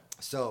 Okay.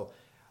 So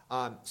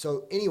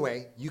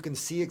anyway, you can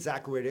see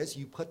exactly where it is.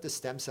 You put the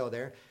stem cell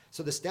there.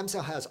 So the stem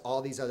cell has all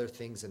these other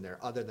things in there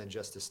other than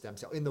just the stem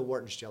cell in the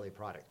Wharton's jelly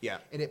product. Yeah.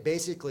 And it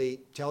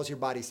basically tells your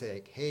body,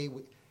 hey,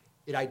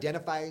 it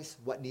identifies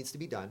what needs to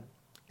be done,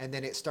 and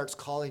then it starts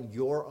calling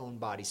your own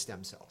body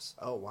stem cells.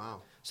 Oh,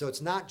 wow. So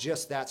it's not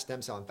just that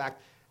stem cell. In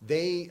fact,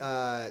 they, and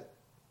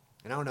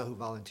I don't know who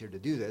volunteered to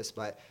do this,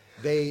 but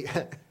they,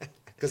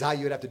 because how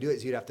you would have to do it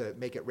is you'd have to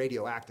make it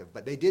radioactive.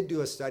 But they did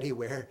do a study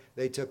where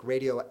they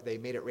they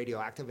made it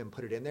radioactive and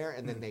put it in there,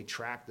 and then they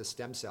tracked the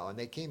stem cell. And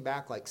they came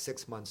back like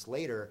 6 months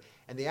later,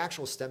 and the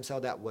actual stem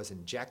cell that was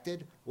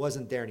injected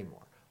wasn't there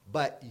anymore.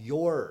 But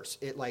yours,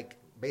 it like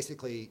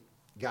basically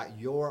got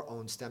your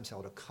own stem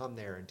cell to come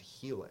there and to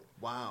heal it.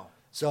 Wow.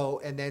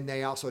 So, and then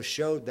they also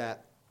showed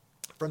that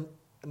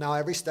now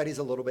every study is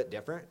a little bit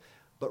different,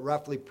 but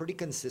roughly pretty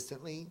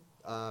consistently,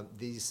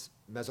 these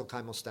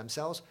mesenchymal stem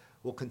cells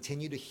will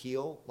continue to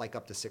heal like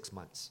up to 6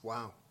 months.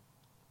 Wow.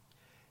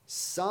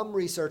 Some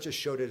research has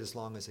showed it as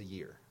long as a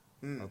year.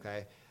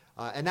 Okay.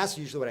 And that's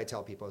usually what I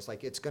tell people. It's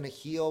like, it's going to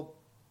heal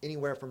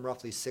anywhere from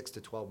roughly 6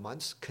 to 12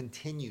 months,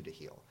 continue to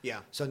heal. Yeah.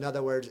 So in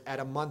other words, at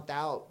a month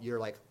out, you're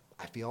like,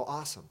 I feel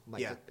awesome.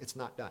 Like, Yeah. it's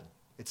not done.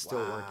 It's still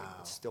working.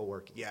 It's still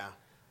working. Yeah.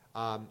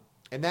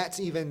 And that's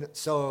even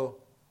so,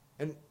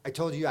 and I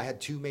told you I had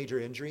 2 major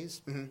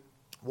injuries.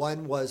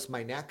 One was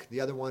my neck.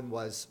 The other one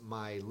was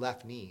my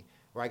left knee,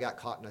 where I got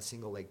caught in a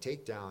single leg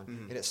takedown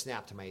and it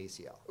snapped to my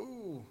ACL.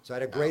 Ooh. So I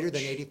had a greater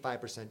than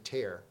 85%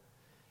 tear.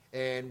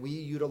 And we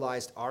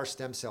utilized our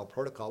stem cell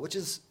protocol, which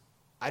is,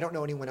 I don't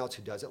know anyone else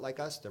who does it like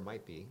us. There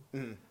might be,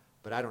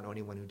 but I don't know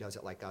anyone who does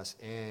it like us.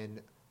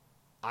 And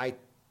I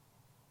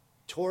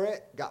tore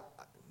it,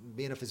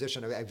 being a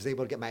physician, I was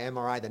able to get my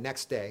MRI the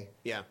next day.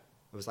 Yeah.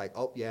 It was like,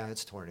 oh, yeah,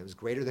 it's torn. It was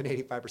greater than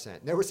 85%.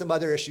 And there were some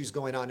other issues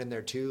going on in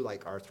there too,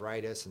 like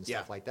arthritis and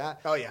stuff like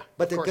that. Oh, yeah.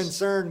 But the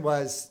concern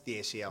was the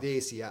ACL. The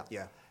ACL.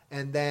 Yeah.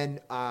 And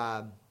then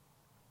I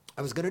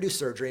was going to do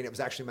surgery, and it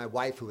was actually my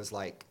wife who was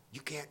like, you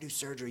can't do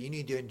surgery. You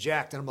need to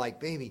inject. And I'm like,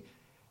 baby,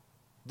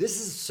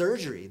 this is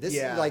surgery. This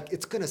is like,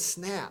 it's going to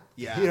snap.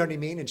 Yeah. You know what I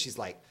mean? And she's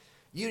like,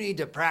 you need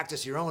to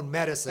practice your own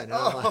medicine. And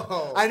I'm like,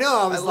 Oh, I know.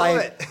 I was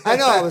like, I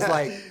know. I was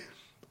like,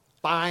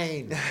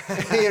 fine.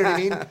 You know what I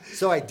mean?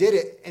 So I did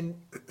it. And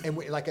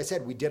like I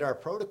said, we did our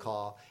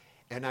protocol,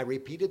 and I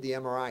repeated the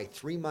MRI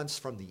 3 months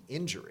from the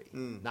injury,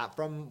 not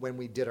from when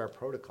we did our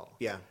protocol.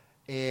 Yeah.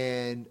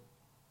 And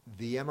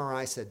the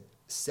MRI said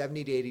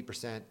 70 to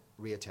 80%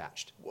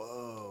 reattached.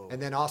 Whoa.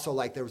 And then also,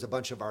 like, there was a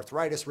bunch of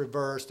arthritis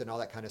reversed and all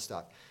that kind of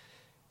stuff.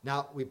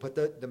 Now we put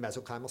the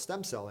mesenchymal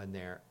stem cell in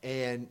there,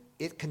 and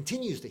it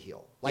continues to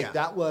heal. Like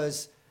it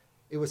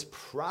was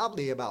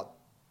probably about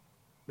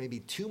maybe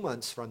 2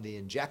 months from the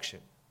injection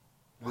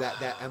that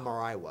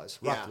MRI was,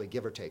 roughly,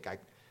 give or take. I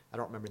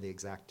don't remember the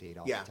exact date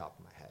off the top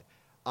of my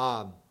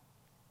head.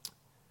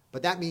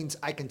 But that means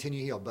I continue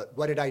to heal. But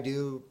what did I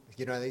do?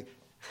 You know,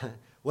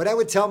 what I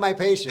would tell my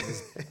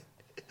patients,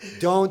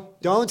 don't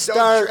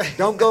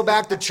go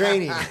back to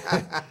training.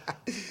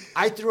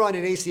 I threw on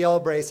an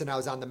ACL brace and I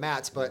was on the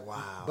mats, but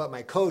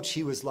my coach,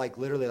 he was like,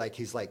 literally, like,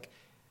 he's like,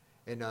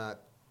 and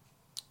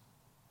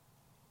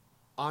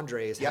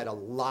Andre has had a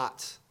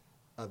lot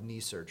of knee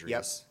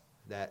surgeries.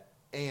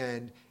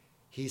 And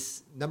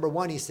he's, number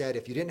one, he said,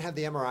 if you didn't have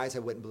the MRIs, I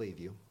wouldn't believe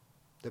you.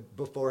 The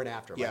before and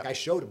after. Like, I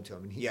showed him to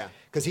him, and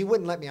because he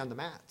wouldn't let me on the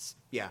mats.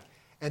 Yeah.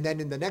 And then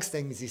in the next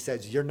things, he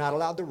says, you're not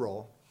allowed to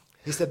roll.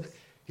 He said,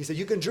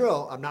 you can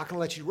drill. I'm not going to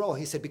let you roll.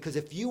 He said, because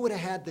if you would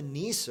have had the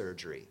knee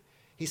surgery,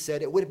 he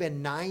said, it would have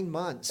been 9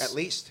 months. At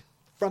least.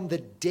 From the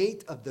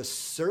date of the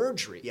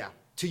surgery.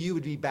 To you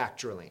would be back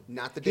drilling.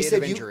 Not the date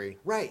of injury.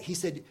 Right. He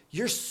said,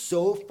 you're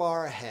so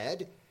far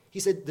ahead. He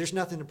said, there's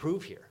nothing to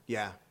prove here.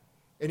 Yeah.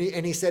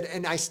 And he said,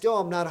 and I still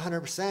am not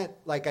 100%,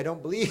 like, I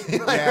don't believe him.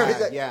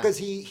 Because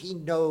he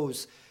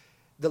knows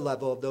the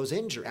level of those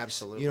injuries.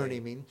 Absolutely. You know what I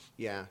mean?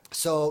 Yeah.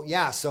 So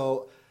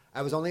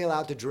I was only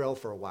allowed to drill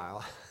for a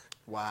while.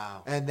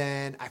 Wow. And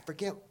then I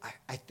forget,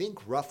 I think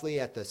roughly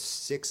at the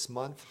 6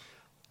 month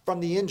from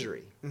the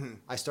injury,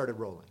 I started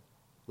rolling.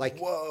 Like,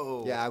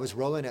 whoa. Yeah, I was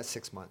rolling at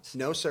 6 months.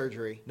 No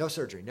surgery. No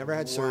surgery. Never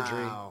had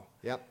surgery.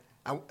 Yep.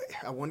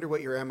 I wonder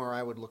what your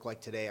MRI would look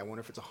like today. I wonder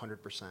if it's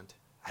 100%.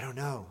 I don't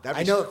know.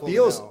 I know cool, it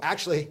feels,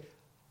 actually,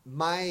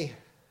 my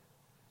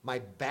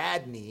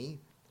bad knee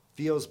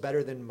feels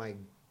better than my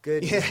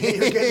good knee.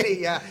 Your good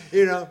knee,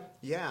 You know?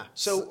 Yeah.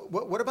 So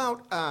what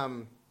about,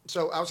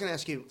 so I was going to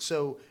ask you,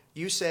 so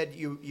you said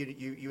you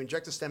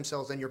inject the stem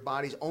cells, then your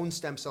body's own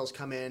stem cells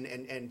come in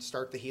and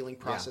start the healing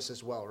process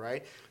as well,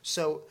 right?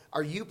 So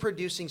are you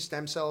producing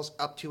stem cells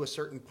up to a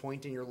certain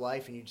point in your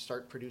life and you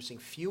start producing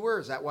fewer?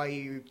 Is that why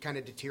you kind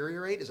of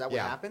deteriorate? Is that what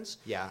happens?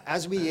 Yeah.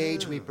 As we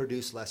age, we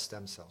produce less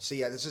stem cells. So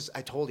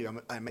I told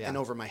you, I'm in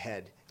over my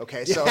head.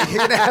 Okay. So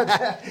you're going to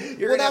have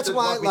to, that's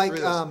why,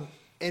 like,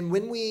 and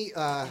when we,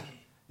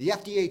 the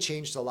FDA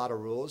changed a lot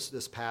of rules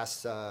this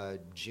past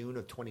June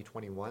of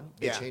 2021.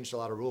 They changed a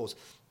lot of rules.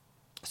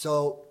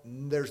 So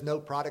there's no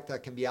product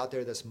that can be out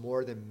there that's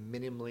more than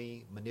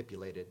minimally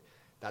manipulated.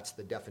 That's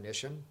the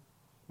definition.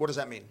 What does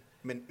that mean?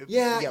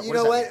 You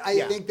know what?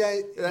 I think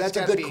that's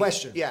a good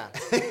question. Yeah.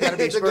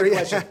 It's a good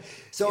question.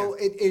 So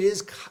it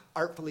is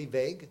artfully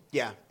vague.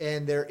 Yeah.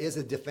 And there is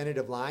a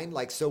definitive line.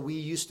 Like, so I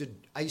used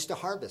to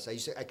harvest.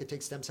 I could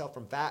take stem cell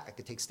from fat. I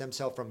could take stem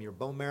cell from your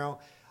bone marrow.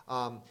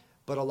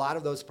 But a lot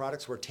of those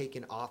products were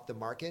taken off the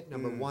market,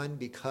 number one,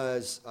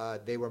 because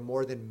they were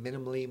more than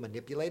minimally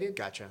manipulated.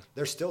 Gotcha.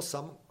 There's still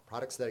some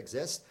products that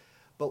exist.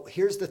 But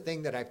here's the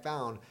thing that I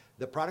found.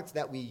 The products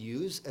that we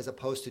use as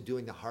opposed to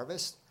doing the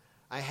harvest,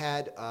 I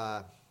had,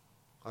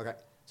 okay,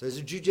 so there's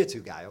a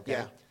jiu-jitsu guy, okay?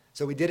 Yeah.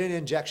 So we did an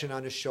injection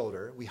on his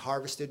shoulder. We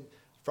harvested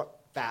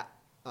fat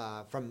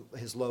from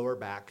his lower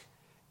back.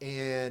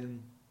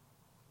 And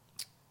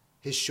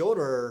his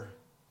shoulder,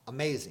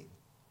 amazing.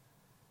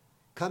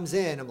 Comes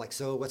in, I'm like,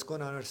 so what's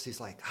going on?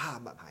 He's like,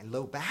 my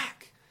low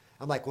back.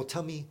 I'm like, well,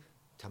 tell me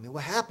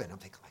what happened. I'm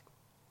thinking, like,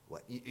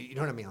 what? You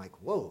know what I mean? Like,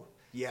 whoa.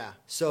 Yeah.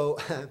 So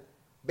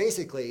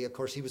basically, of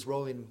course, he was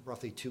rolling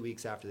roughly 2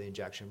 weeks after the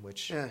injection,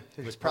 which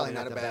was probably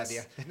not a the bad best.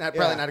 idea.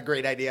 Probably not a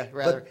great idea,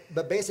 rather.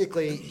 But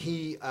basically,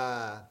 he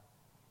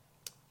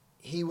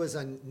was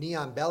on knee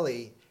on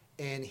belly,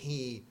 and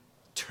he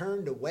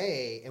turned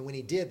away, and when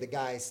he did, the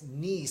guy's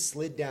knee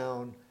slid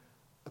down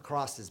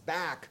across his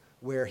back,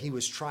 where he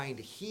was trying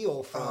to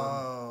heal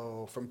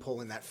from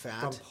pulling that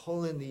fat. From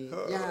pulling the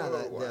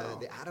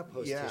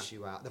adipose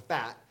tissue out, the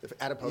fat.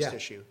 The adipose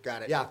tissue.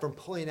 Got it. Yeah, from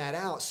pulling that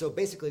out. So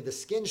basically, the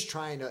skin is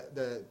trying to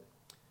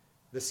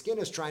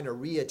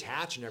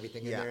reattach and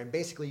everything in there. And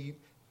basically,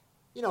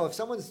 you know, if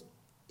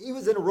he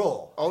was in a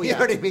roll. Oh, yeah. You know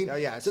what I mean? Oh,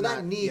 yeah. So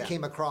that knee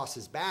came across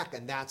his back,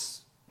 and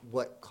that's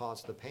what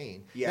caused the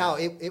pain. Yeah. Now,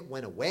 it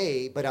went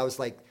away, but I was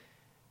like,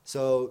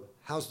 so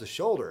how's the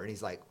shoulder? And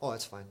he's like, oh,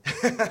 it's fine.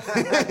 You know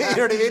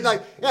what I mean?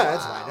 Like, yeah,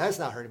 that's fine. That's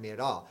not hurting me at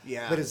all.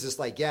 Yeah. But it's just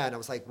like, yeah. And I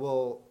was like,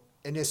 well,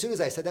 and as soon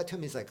as I said that to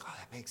him, he's like, oh,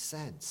 that makes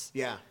sense.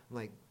 Yeah. I'm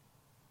like,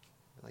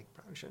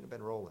 probably shouldn't have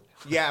been rolling.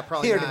 Yeah,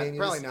 probably You know not. what I mean?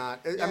 Probably not.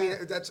 Yeah. I mean,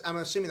 I'm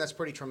assuming that's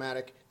pretty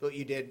traumatic, what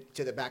you did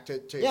to the back to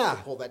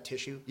pull that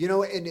tissue. You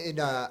know, and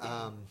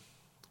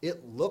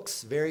it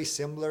looks very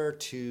similar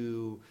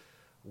to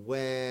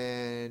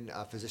when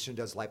a physician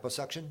does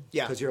liposuction.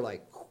 Yeah. Because you're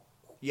like,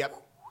 yep.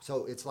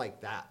 So it's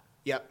like that.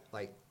 Yep.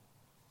 Like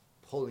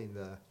pulling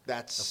the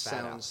fat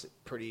sounds out.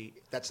 pretty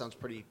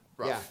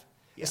rough.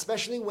 Yeah.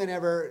 Especially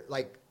whenever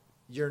like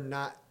you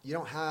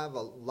don't have a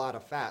lot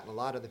of fat, and a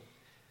lot of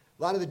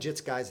the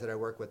jits guys that I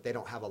work with, they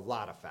don't have a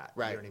lot of fat.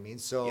 Right. You know what I mean?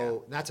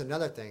 So that's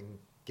another thing,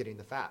 getting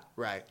the fat.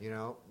 Right. You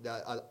know,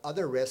 the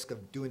other risk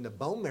of doing the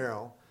bone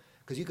marrow,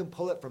 because you can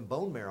pull it from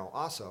bone marrow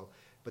also,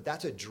 but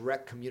that's a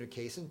direct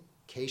communication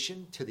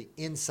to the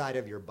inside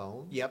of your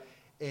bone. Yep.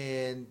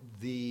 And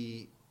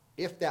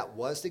if that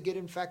was to get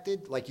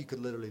infected, like you could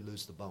literally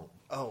lose the bone.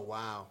 Oh,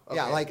 wow. Okay.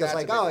 Yeah, like it's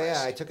like, oh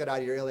yeah, I took it out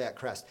of your iliac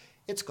crest.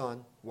 It's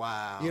gone.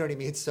 Wow. You know what I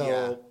mean?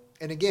 So,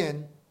 and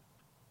again,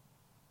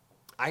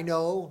 I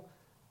know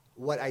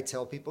what I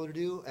tell people to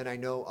do, and I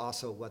know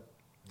also what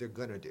they're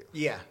gonna do.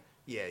 Yeah.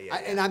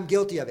 And I'm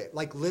guilty of it.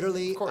 Like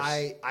literally, of course.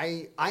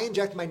 I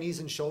inject my knees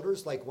and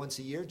shoulders like once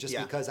a year just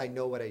because I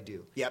know what I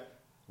do. Yep.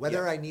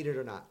 Whether I need it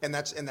or not. And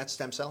that's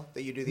stem cell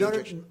that you do the No,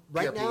 injection?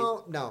 right PRP?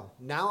 now, no.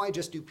 Now I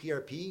just do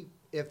PRP.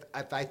 If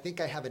I think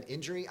I have an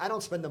injury, I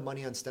don't spend the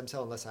money on stem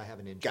cell unless I have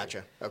an injury.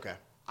 Gotcha. Okay.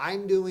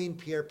 I'm doing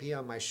PRP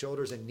on my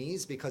shoulders and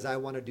knees because I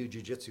want to do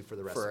jiu-jitsu for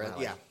the rest of my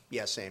life.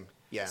 Yeah, same.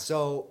 Yeah.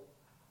 So,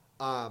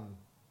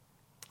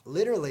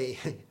 literally,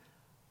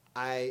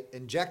 I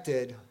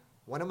injected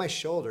one of my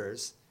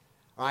shoulders.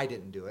 Or I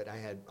didn't do it. I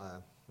had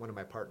one of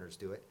my partners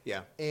do it.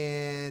 Yeah.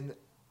 And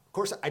of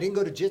course, I didn't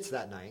go to jits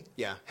that night.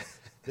 Yeah.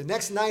 The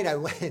next night I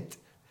went,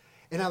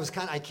 and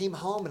I came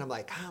home and I'm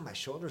like, my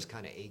shoulder's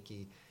kind of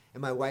achy. And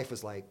my wife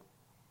was like,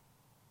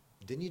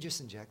 didn't you just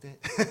inject it?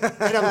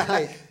 And I'm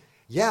like,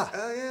 yeah.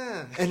 Oh,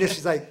 yeah. And then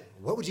she's like,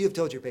 what would you have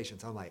told your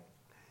patients? I'm like,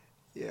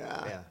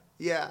 yeah.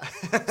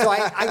 So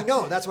I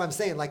know, that's what I'm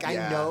saying. Like,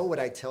 I know what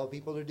I tell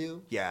people to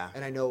do. Yeah.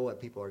 And I know what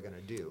people are going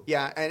to do.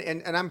 Yeah.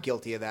 And I'm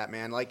guilty of that,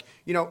 man. Like,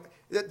 you know,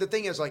 the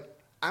thing is, like,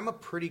 I'm a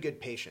pretty good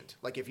patient.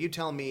 Like, if you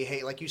tell me,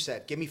 hey, like you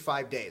said, give me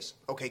 5 days.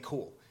 Okay,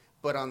 cool.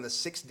 But on the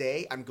 6th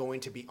day, I'm going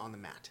to be on the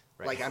mat.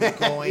 Right. Like, I'm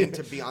going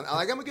to be on,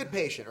 like, I'm a good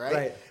patient,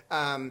 right?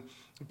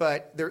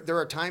 But there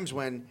are times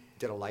when.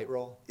 Did a light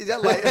roll? Is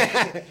that light?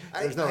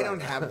 I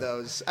don't have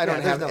those. I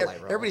don't have. No light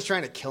roll. Everybody's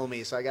trying to kill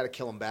me, so I got to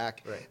kill them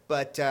back. Right.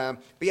 But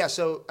yeah.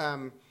 So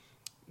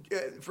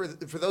for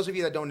those of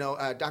you that don't know,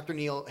 Dr.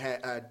 Neal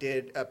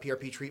did a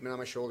PRP treatment on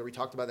my shoulder. We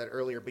talked about that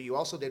earlier. But you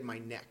also did my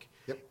neck.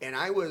 Yep. And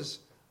I was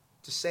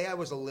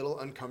a little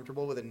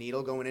uncomfortable with a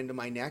needle going into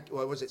my neck.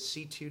 What was it,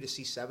 C2 to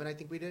C7? I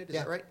think we did. Is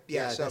that right?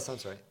 Yeah. So, that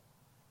sounds right.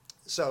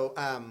 So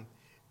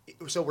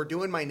so we're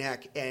doing my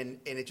neck, and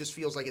it just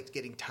feels like it's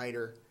getting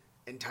tighter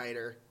and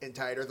tighter and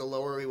tighter the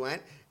lower we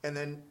went. And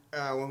then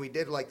when we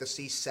did like the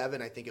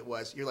C7, I think it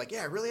was, you're like,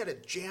 yeah, I really had to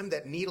jam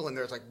that needle in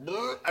there. It's like,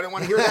 I don't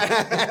want to hear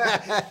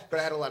that. But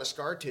I had a lot of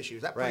scar tissue.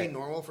 Is that pretty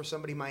normal for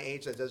somebody my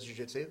age that does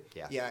jiu-jitsu?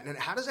 Yeah. Yeah. And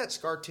how does that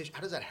scar tissue, how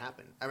does that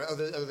happen? Are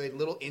they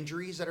little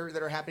injuries that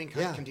are happening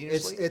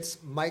continuously?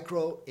 It's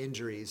micro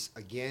injuries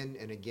again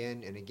and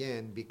again and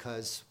again,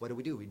 because what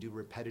do? We do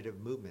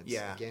repetitive movements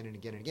again and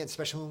again and again,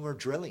 especially when we're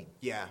drilling.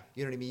 Yeah.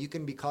 You know what I mean? You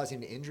can be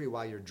causing an injury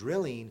while you're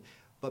drilling,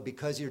 but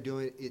because you're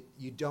doing it,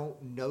 you don't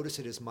notice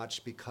it as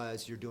much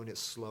because you're doing it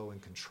slow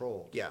and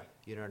controlled. Yeah.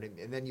 You know what I mean?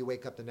 And then you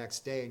wake up the next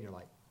day and you're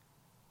like,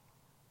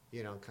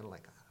 you know, kind of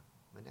like,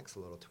 my neck's a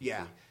little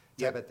tweaky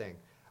type of thing.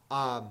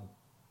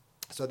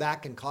 So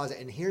that can cause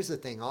it. And here's the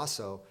thing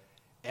also,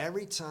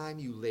 every time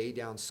you lay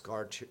down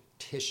scar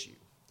tissue,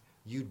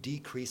 you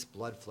decrease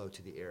blood flow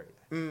to the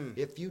area.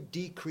 If you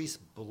decrease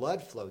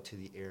blood flow to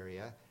the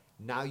area,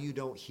 now you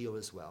don't heal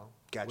as well,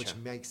 which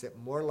makes it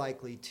more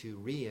likely to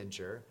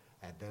re-injure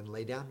and then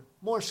lay down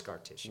more scar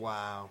tissue.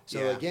 Wow.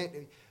 So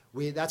again,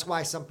 that's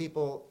why some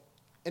people,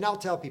 and I'll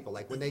tell people,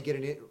 like when they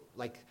get they're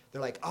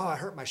like, oh, I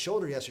hurt my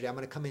shoulder yesterday, I'm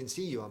going to come in and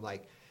see you. I'm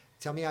like,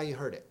 tell me how you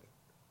hurt it.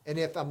 And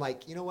if I'm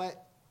like, you know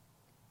what,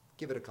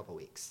 give it a couple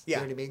weeks. Yeah.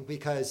 You know what I mean?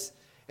 Because,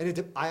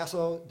 And I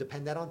also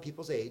depend that on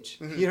people's age.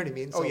 You know what I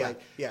mean? So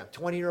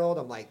 20-year-old,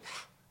 I'm like,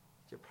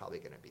 you're probably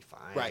going to be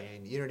fine. Right.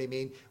 You know what I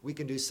mean? We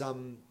can do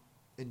some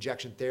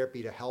injection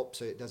therapy to help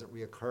so it doesn't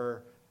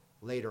reoccur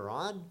later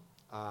on.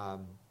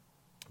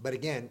 But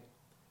again,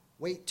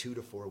 wait 2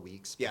 to 4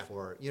 weeks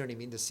before, you know what I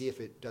mean, to see if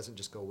it doesn't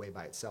just go away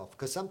by itself.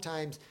 Because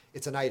sometimes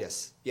it's an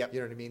itis, you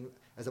know what I mean,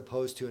 as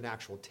opposed to an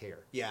actual tear.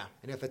 Yeah.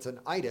 And if it's an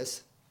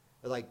itis,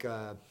 like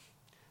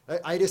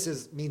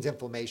itis means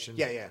inflammation.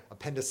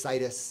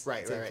 Appendicitis.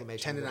 Right.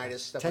 Inflammation.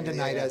 Tendinitis.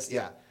 Tendinitis.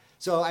 Yeah.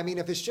 So I mean,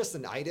 if it's just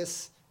an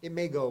itis, it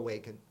may go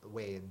away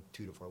in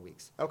 2 to 4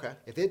 weeks. Okay.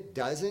 If it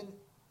doesn't,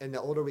 and the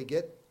older we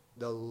get,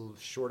 the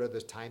shorter the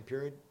time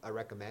period I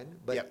recommend.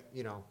 But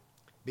you know,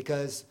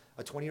 because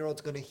a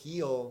 20-year-old's going to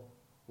heal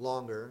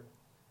longer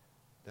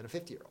than a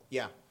 50-year-old.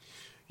 Yeah.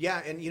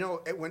 Yeah, and you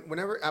know,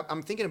 whenever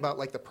I'm thinking about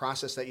like the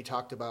process that you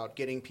talked about,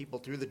 getting people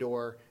through the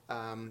door,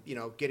 you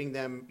know, getting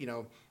them, you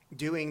know,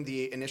 doing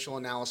the initial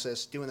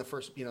analysis, doing the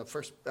first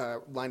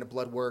line of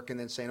blood work, and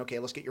then saying, okay,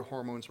 let's get your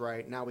hormones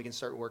right. Now we can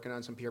start working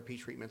on some PRP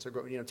treatments, or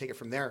go, you know, take it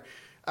from there.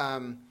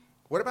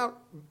 What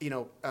about, you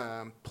know,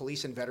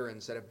 police and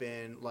veterans that have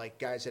been, like,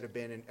 guys that have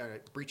been in,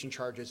 breaching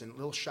charges and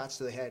little shots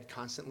to the head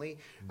constantly?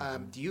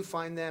 Do you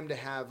find them to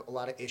have a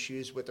lot of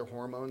issues with their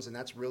hormones, and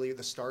that's really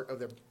the start of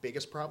their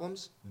biggest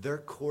problems? Their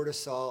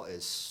cortisol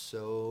is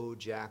so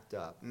jacked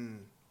up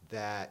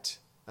that's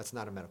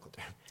not a medical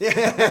term.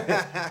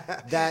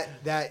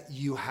 that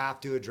you have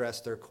to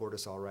address their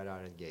cortisol right out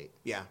of the gate.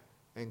 Yeah.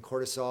 And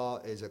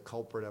cortisol is a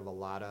culprit of a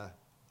lot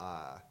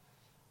of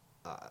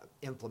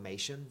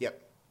inflammation.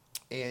 Yep.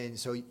 And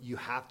so you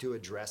have to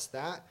address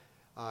that.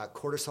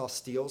 Cortisol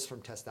steals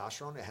from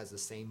testosterone. It has the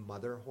same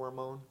mother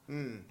hormone.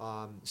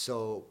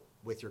 So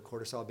with your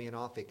cortisol being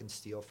off, it can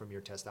steal from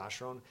your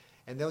testosterone.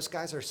 And those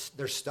guys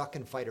they're stuck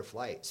in fight or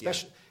flight,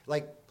 especially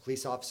like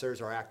police officers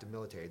or active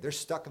military. They're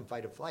stuck in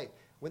fight or flight.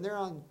 When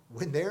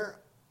they're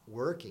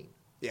working,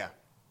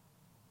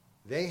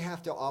 they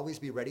have to always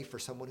be ready for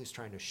someone who's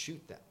trying to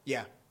shoot them.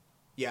 Yeah.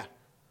 Yeah.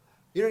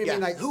 You know what I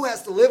mean? Like, who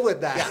has to live with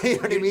that? You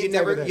know what I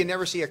mean? You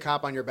never see a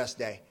cop on your best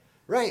day.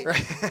 Right.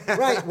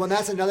 Right. Well,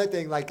 that's another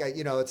thing. Like,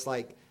 you know, it's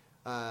like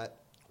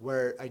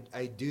where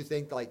I do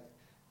think like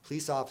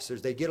police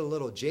officers, they get a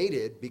little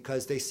jaded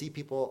because they see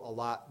people a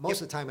lot,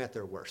 most of the time at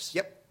their worst.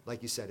 Yep.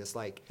 Like you said, it's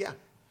like,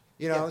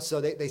 you know,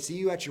 so they see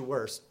you at your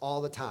worst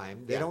all the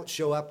time. They don't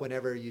show up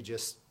whenever you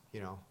just,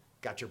 you know,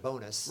 got your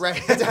bonus.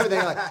 Right.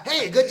 They're like,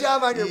 hey, good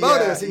job on your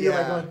bonus. And you're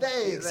like going,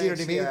 thanks. You know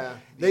what I mean?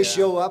 They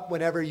show up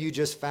whenever you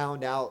just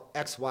found out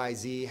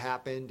XYZ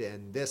happened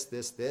and this,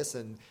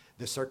 and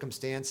the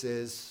circumstance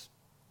is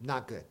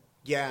not good.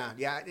 Yeah,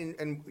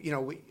 and you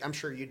know, I'm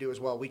sure you do as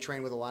well. We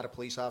train with a lot of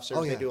police officers.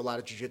 They do a lot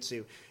of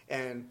jiu-jitsu,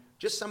 and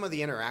just some of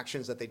the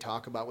interactions that they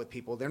talk about with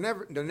people, they're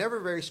never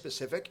very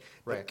specific.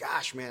 But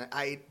gosh, man,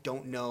 I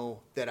don't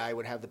know that I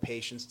would have the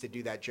patience to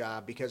do that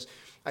job, because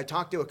I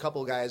talked to a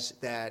couple of guys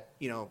that,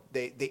 you know,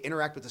 they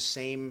interact with the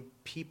same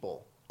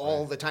people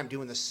all the time,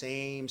 doing the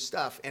same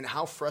stuff, and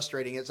how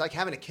frustrating it's like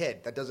having a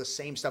kid that does the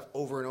same stuff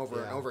over and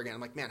over and over again. I'm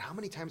like, man, how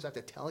many times do I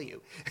have to tell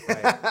you?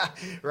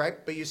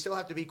 Right? But you still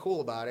have to be cool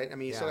about it. I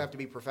mean, you still have to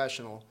be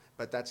professional,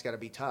 but that's got to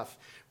be tough.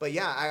 But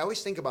yeah, I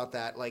always think about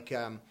that. Like,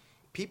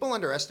 people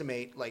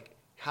underestimate like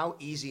how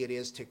easy it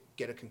is to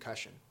get a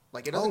concussion.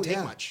 Like, it doesn't take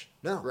much.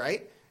 No.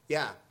 Right?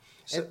 Yeah.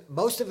 So, and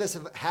most of us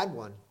have had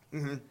one.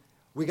 Mm-hmm.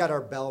 We got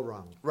our bell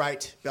rung.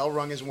 Right. Bell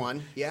rung is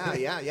one.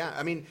 Yeah.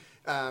 I mean,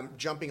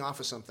 jumping off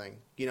of something,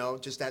 you know,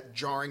 just that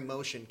jarring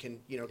motion can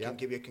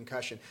give you a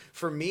concussion.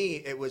 For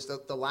me, it was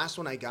the last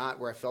one I got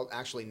where I felt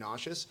actually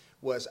nauseous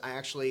was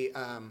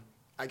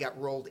I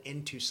got rolled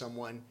into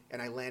someone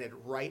and I landed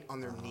right on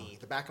their knee,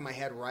 the back of my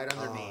head right on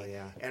their knee.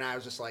 Yeah. And I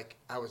was just like,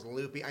 I was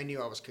loopy. I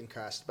knew I was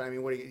concussed, but I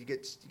mean, you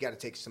got to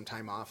take some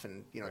time off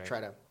and, you know, try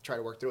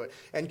to work through it.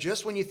 And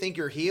just when you think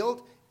you're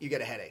healed, you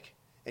get a headache.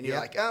 And you're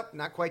like, oh,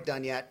 not quite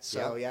done yet.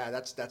 So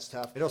that's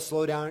tough. It'll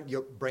slow down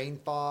your brain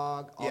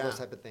fog, all those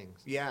type of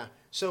things. Yeah.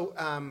 So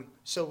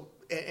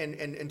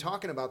and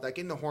talking about that,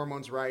 getting the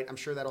hormones right, I'm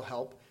sure that'll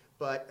help.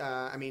 But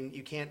I mean,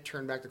 you can't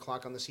turn back the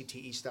clock on the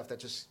CTE stuff.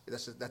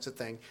 That's a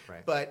thing.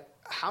 Right. But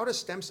how would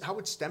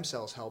stem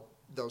cells help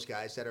those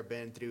guys that have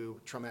been through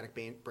traumatic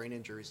brain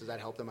injuries? Does that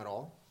help them at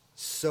all?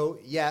 So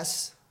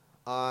yes,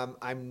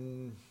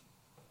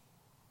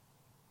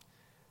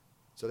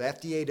 So the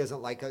FDA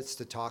doesn't like us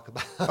to talk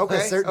about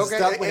certain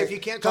stuff. If you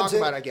can't talk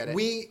about it, I get it.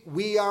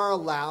 We are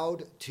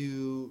allowed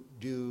to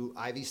do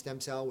IV stem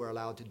cell. We're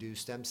allowed to do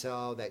stem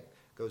cell that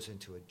goes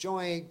into a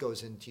joint,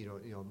 goes into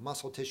you know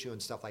muscle tissue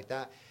and stuff like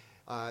that.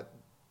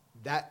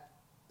 That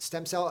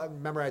stem cell.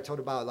 Remember, I told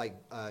about like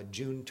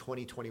June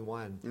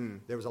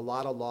 2021. There was a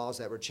lot of laws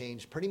that were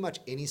changed. Pretty much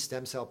any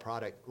stem cell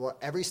product, well,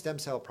 every stem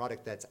cell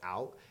product that's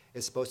out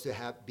is supposed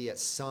to be at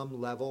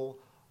some level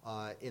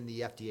in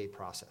the FDA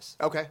process.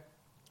 Okay.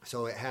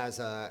 So it has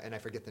and I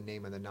forget the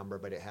name of the number,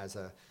 but it has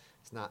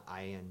it's not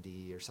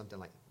IND or something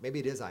like, maybe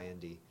it is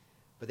IND,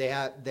 but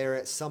they're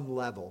at some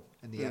level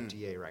in the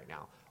FDA right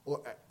now,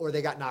 or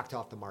they got knocked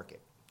off the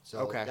market.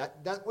 So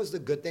that was the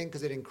good thing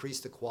because it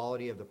increased the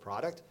quality of the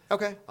product.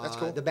 Okay, that's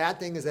cool. The bad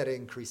thing is that it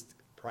increased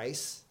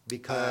price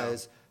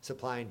because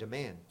supply and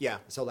demand. Yeah.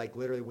 So like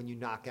literally when you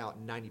knock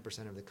out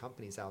 90% of the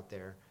companies out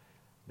there,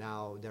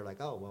 now they're like,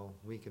 oh, well,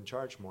 we can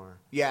charge more.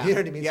 Yeah. You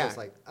know what I mean? Yeah. So it's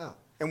like, oh.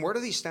 And where do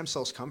these stem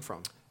cells come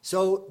from?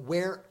 So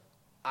where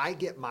I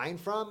get mine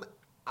from,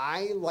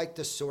 I like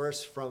to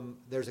source from,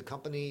 there's a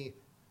company,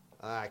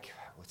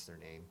 what's their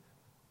name?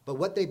 But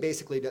what they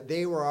basically do,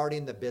 they were already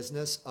in the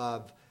business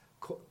of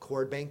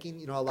cord banking.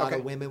 You know, a lot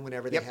of women,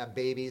 whenever they have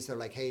babies, they're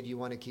like, hey, do you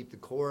want to keep the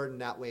cord? And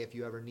that way, if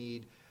you ever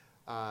need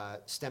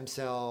stem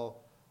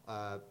cell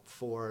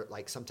for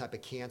like some type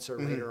of cancer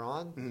later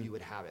on, you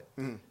would have it.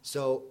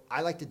 So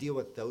I like to deal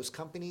with those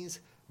companies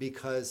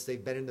because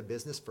they've been in the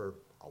business for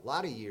a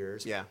lot of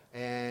years. Yeah.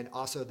 And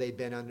also they've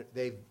done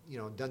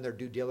their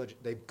due diligence.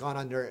 They've gone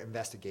under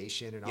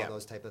investigation and all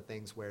those type of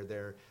things where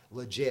they're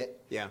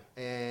legit. Yeah.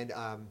 And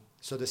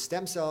so the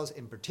stem cells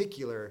in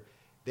particular,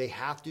 they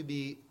have to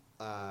be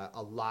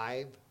a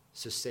live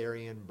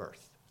cesarean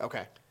birth.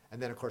 Okay.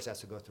 And then of course it has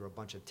to go through a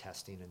bunch of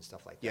testing and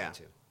stuff like that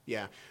too.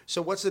 Yeah.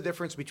 So what's the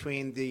difference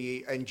between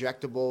the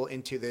injectable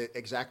into the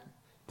exact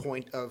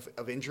point of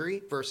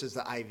injury versus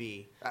the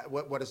IV?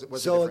 What's the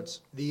difference? So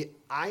the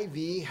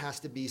IV has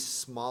to be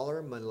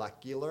smaller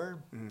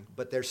molecular,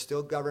 but they're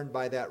still governed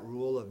by that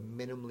rule of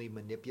minimally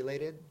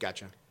manipulated.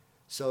 Gotcha.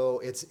 So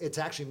it's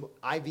actually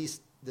IV.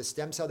 The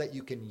stem cell that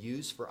you can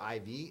use for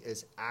IV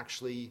is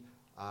actually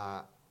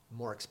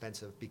more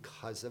expensive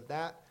because of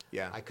that.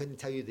 Yeah. I couldn't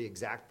tell you the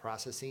exact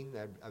processing.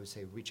 I would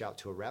say reach out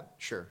to a rep.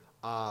 Sure.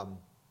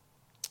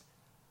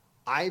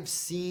 I've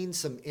seen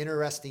some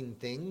interesting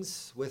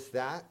things with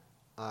that.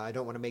 I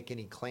don't want to make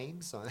any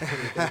claims on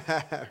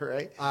anything.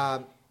 Right.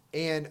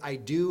 And I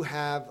do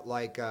have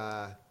like,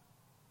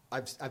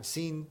 I've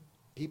seen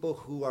people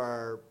who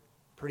are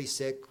pretty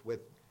sick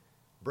with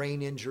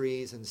brain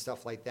injuries and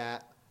stuff like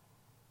that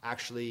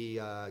actually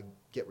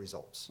get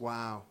results.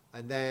 Wow.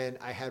 And then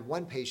I had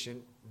one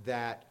patient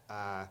that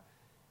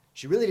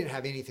she really didn't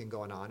have anything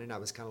going on. And I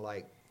was kind of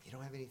like, you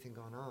don't have anything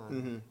going on.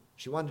 Mm-hmm.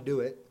 She wanted to do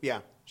it. Yeah.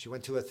 She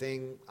went to a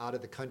thing out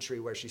of the country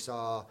where she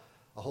saw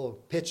a whole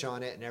pitch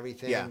on it and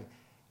everything. Yeah.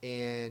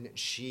 And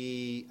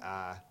she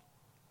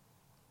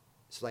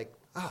it's like,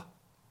 oh,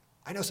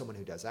 I know someone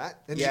who does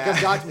that. And she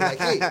comes out to me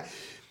like,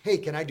 hey,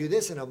 can I do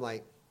this? And I'm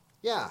like,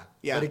 yeah.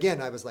 But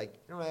again, I was like,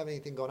 I don't have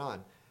anything going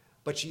on.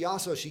 But she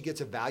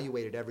gets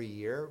evaluated every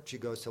year. She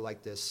goes to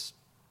like this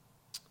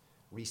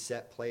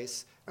reset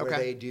place where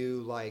they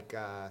do like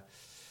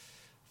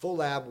full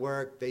lab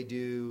work. They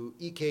do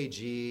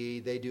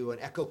EKG. They do an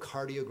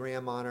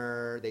echocardiogram on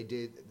her.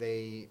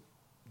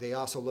 They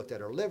also looked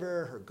at her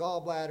liver, her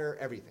gallbladder,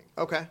 everything.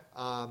 Okay.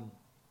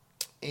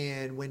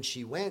 And when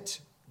she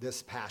went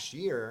this past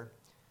year,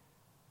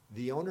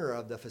 the owner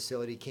of the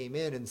facility came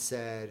in and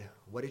said,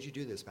 what did you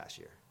do this past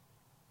year?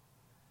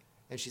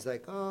 And she's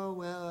like, oh,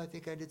 well, I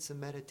think I did some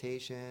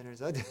meditation or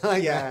something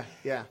like that.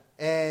 Yeah.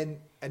 And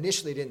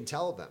initially didn't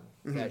tell them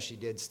that she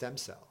did stem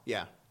cell.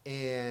 Yeah.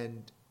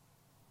 And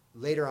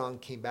later on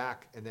came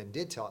back and then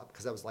did tell them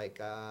because I was like,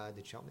 did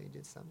you tell me you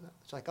did stem cell?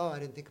 She's like, oh, I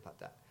didn't think about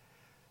that.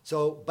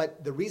 So,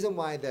 but the reason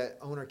why the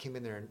owner came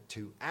in there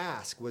to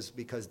ask was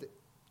because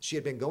she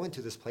had been going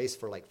to this place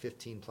for like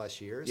 15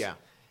 plus years. Yeah.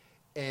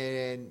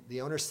 And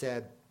the owner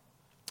said,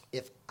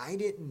 if I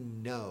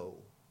didn't know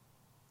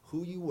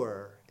who you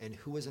were and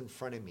who was in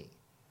front of me,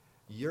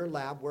 your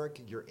lab work,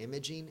 your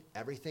imaging,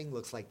 everything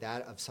looks like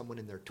that of someone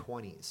in their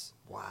 20s.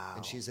 Wow.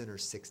 And she's in her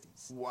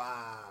 60s.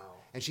 Wow.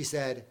 And she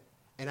said,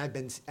 and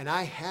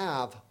I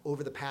have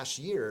over the past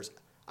years,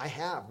 I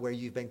have where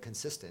you've been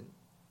consistent.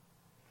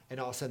 And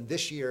all of a sudden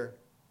this year,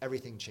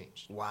 everything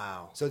changed.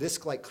 Wow. So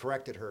this like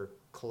corrected her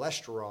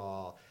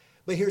cholesterol.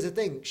 But here's the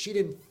thing, she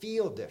didn't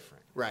feel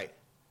different. Right.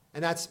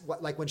 And that's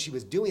what, like when she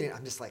was doing it,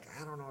 I'm just like,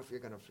 I don't know if you're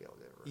going to feel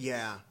different.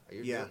 Yeah.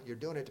 You're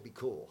doing it to be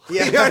cool.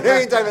 Yeah. You know what I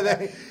mean? Type of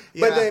thing.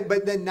 Yeah.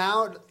 But then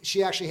now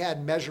she actually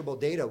had measurable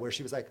data where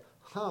she was like,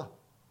 well,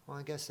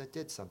 I guess that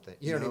did something.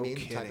 You know what I mean?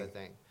 Kidding. Type of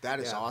thing. That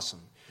is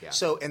awesome. Yeah.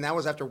 So, and that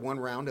was after one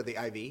round of the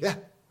IV? Yeah.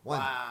 One.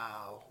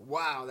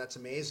 Wow. That's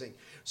amazing.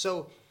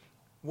 So,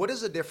 what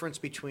is the difference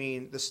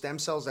between the stem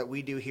cells that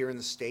we do here in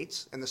the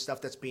States and the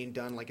stuff that's being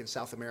done like in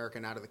South America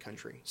and out of the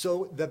country?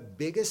 So the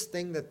biggest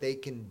thing that they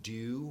can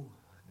do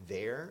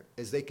there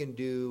is they can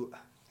do,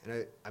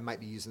 and I might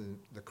be using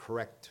the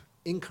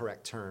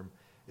incorrect term,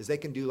 is they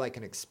can do like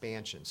an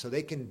expansion. So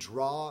they can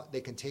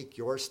take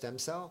your stem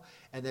cell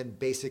and then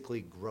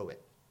basically grow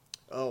it.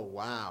 Oh,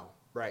 wow.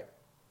 Right.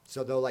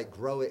 So they'll like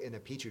grow it in a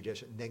petri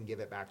dish and then give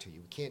it back to you.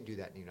 We can't do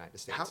that in the United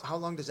States. How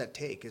long does that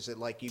take? Is it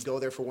like you go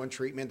there for one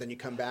treatment, then you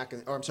come back,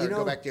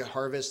 go back to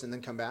harvest and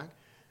then come back?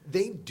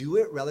 They do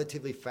it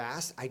relatively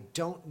fast. I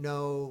don't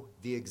know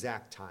the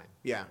exact time.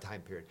 Yeah.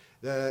 Time period.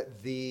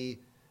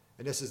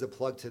 And this is a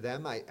plug to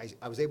them. I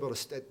was able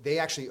to. They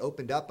actually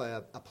opened up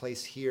a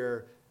place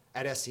here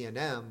at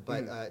SCNM,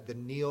 but the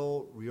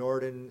Neil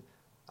Riordan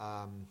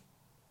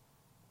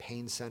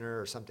Pain Center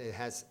or something. It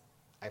has.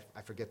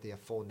 I forget the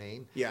full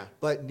name. Yeah.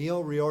 But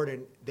Neil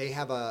Riordan, they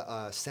have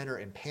a center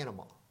in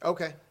Panama.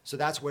 Okay. So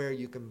that's where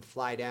you can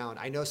fly down.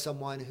 I know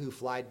someone who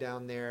flied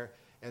down there,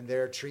 and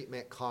their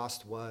treatment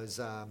cost was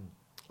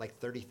like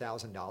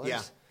 $30,000.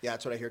 Yeah,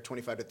 that's what I hear,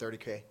 25 to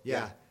 30K.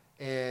 Yeah.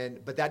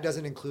 But that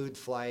doesn't include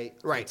flight,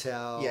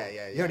 hotel.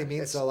 Yeah. You know what I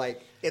mean? So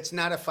like, it's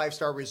not a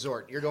 5-star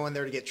resort. You're going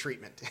there to get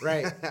treatment.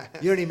 Right.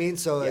 You know what I mean?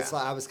 So it's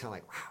like, I was kind of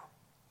like, wow,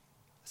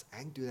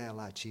 I can do that a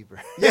lot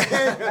cheaper.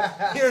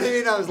 Yeah. You know what I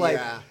mean? I was like,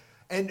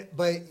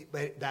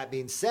 but that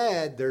being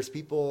said, there's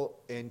people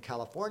in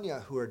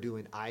California who are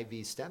doing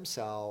IV stem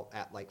cell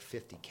at like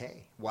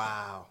 50K.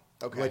 Wow.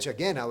 Okay. Which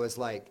again, I was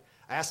like,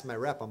 I asked my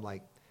rep, I'm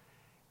like,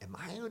 am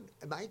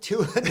I too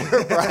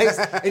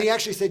underpriced? And he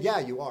actually said, yeah,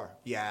 you are.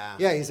 Yeah.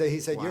 Yeah. He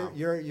said, Wow.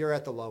 you're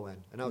at the low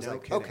end. And I was No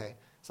like, kidding. okay.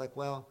 It's like,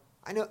 well,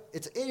 I know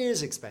it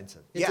is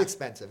expensive. It's Yeah.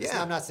 expensive.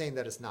 Yeah. I'm not saying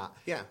that it's not.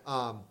 Yeah.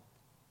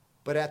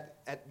 But at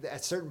a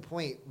certain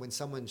point, when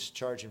someone's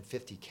charging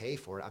 50K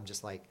for it, I'm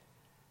just like,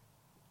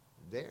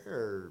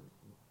 they're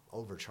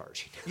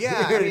overcharging. Yeah,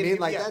 You know what I mean?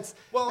 Like that's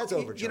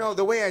overcharging. You know,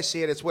 the way I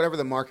see it, it's whatever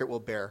the market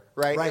will bear,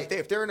 right? Right.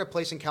 If they're in a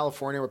place in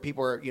California where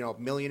people are,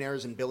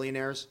 millionaires and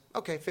billionaires,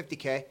 okay,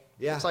 50K.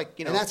 Yeah. It's like,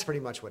 and that's pretty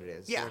much what it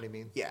is. Yeah. You know what I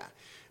mean? Yeah.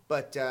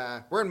 But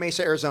we're in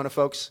Mesa, Arizona,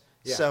 folks.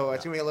 Yeah. So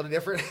it's going to be a little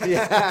different.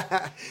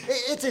 Yeah.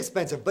 It's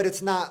expensive, but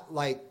it's not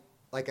like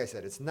I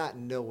said, it's not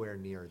nowhere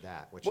near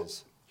that, which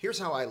is. Here's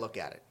how I look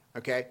at it,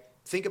 okay?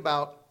 Think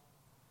about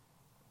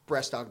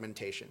breast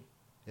augmentation.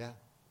 Yeah.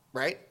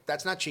 Right?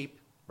 That's not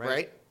cheap,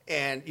 right?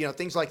 And,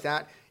 things like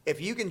that.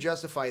 If you can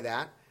justify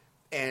that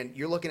and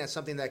you're looking at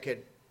something that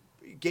could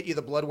get you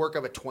the blood work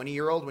of a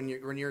 20-year-old when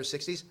you're in your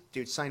 60s,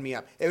 dude, sign me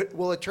up.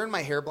 Will it turn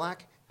my hair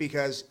black?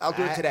 Because I'll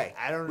do it today.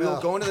 I don't know.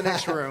 We'll go into the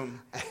next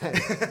room.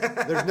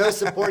 There's no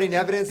supporting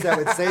evidence that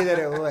would say that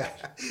it would.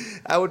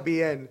 I would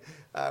be in.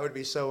 I would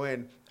be so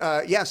in.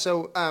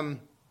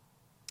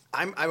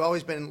 I've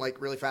always been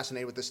like really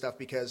fascinated with this stuff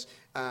because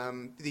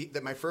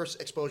my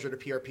first exposure to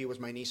PRP was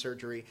my knee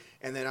surgery,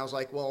 and then I was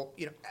like, well,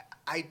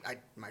 I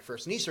my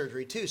first knee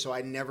surgery too, so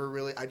I never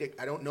really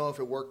I don't know if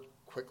it worked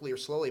quickly or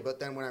slowly, but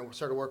then when I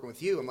started working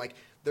with you, I'm like,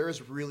 there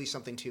is really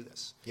something to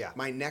this. Yeah.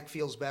 My neck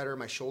feels better,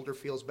 my shoulder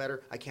feels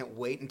better. I can't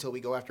wait until we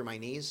go after my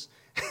knees.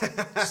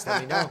 Just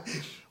let me know.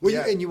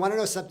 Well, and you want to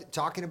know something?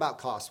 Talking about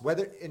cost,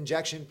 whether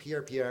injection,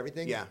 PRP, or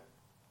everything. Yeah.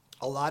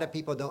 A lot of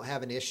people don't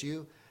have an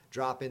issue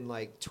dropping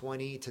like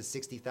 $20,000 to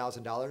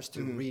 $60,000 to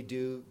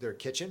redo their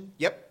kitchen.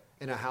 Yep.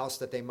 In a house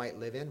that they might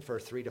live in for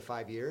 3 to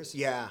 5 years.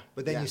 Yeah.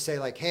 But then you say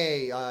like,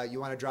 hey, you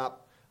want to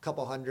drop a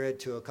couple $100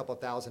 to a couple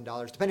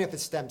 $1,000, depending if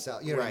it's stem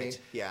cell. You know what I mean?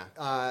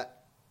 Yeah.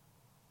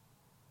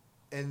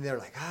 And they're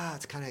like,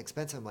 it's kind of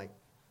expensive. I'm like,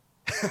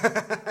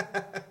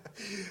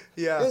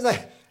 yeah. It's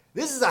like,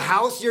 this is a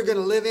house you're going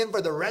to live in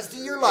for the rest of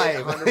your life.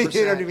 100%,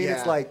 You know what I mean? yeah.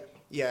 It's like.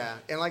 Yeah,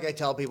 and like I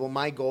tell people,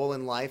 my goal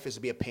in life is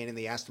to be a pain in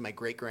the ass to my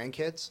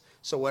great-grandkids.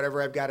 So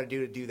whatever I've got to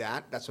do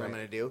that, that's what I'm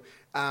going to do.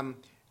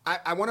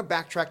 I want to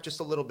backtrack just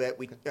a little bit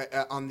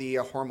on the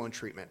hormone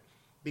treatment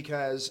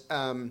because,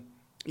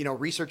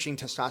 researching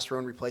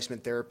testosterone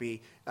replacement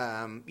therapy,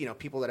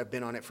 people that have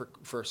been on it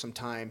for some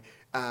time,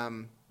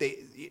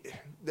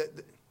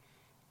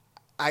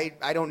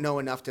 I don't know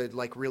enough to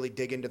like really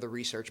dig into the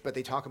research, but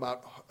they talk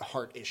about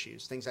heart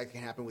issues, things that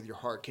can happen with your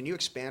heart. Can you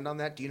expand on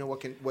that? Do you know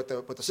what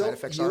the side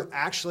effects are?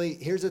 Actually,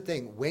 here's the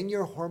thing: when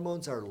your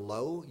hormones are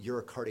low, you're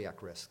a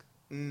cardiac risk.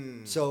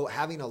 So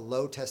having a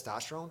low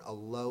testosterone, a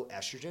low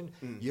estrogen,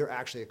 you're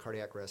actually a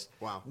cardiac risk.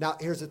 Wow. Now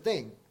here's the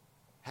thing: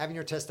 having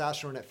your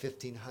testosterone at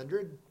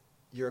 1,500,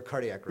 you're a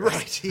cardiac risk.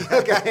 Right. Yeah.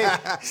 Okay.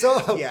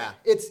 So yeah,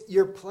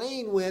 you're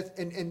playing with,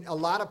 and a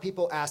lot of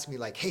people ask me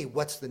like, "Hey,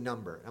 what's the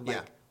number?" I'm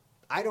like,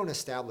 I don't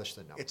establish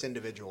the number. It's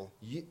individual.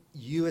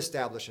 You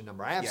establish a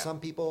number. I have some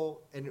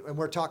people, and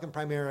we're talking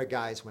primarily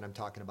guys when I'm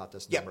talking about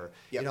this number.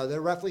 Yep.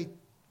 They're roughly,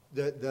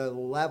 the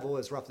level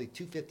is roughly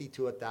 250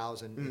 to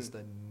 1,000 is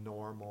the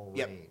normal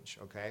range,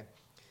 okay?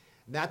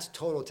 And that's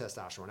total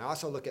testosterone. I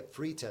also look at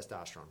free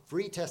testosterone.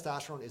 Free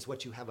testosterone is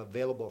what you have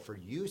available for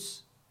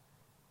use,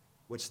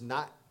 which is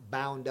not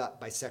bound up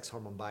by sex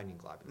hormone binding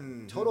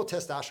globulin. Total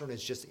testosterone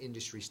is just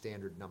industry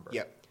standard number.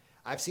 Yep.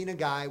 I've seen a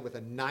guy with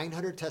a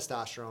 900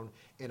 testosterone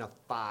and a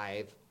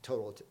 5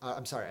 total.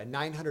 A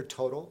 900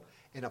 total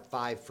and a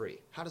 5 free.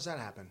 How does that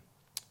happen?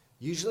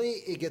 Usually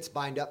it gets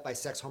bound up by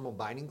sex hormone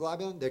binding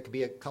globulin. There could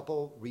be a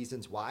couple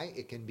reasons why.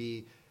 It can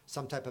be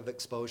some type of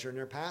exposure in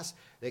their past.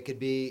 They could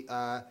be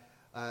a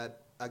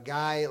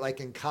guy like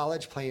in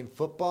college playing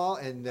football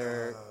and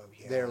they're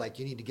like,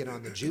 you need to get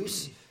on the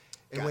juice.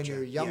 And when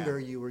you're younger,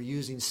 you were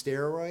using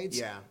steroids.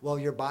 Yeah. Well,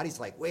 your body's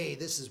like, wait,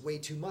 this is way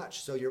too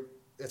much. So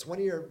that's one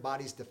of your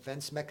body's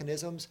defense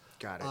mechanisms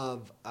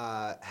of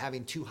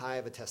having too high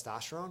of a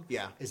testosterone.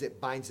 Yeah. Is it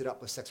binds it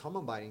up with sex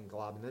hormone binding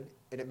globulin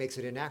and it makes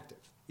it inactive.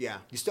 Yeah.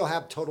 You still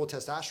have total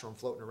testosterone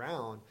floating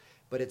around,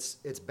 but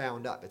it's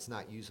bound up. It's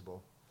not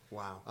usable.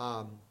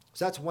 Wow.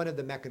 So that's one of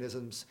the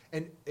mechanisms.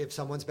 And if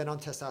someone's been on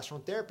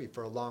testosterone therapy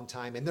for a long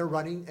time and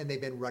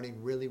they've been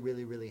running really,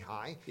 really, really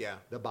high,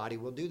 the body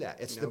will do that.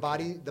 It's the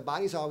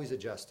body's always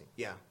adjusting.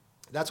 Yeah.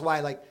 That's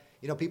why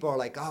people are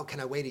like, oh, can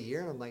I wait a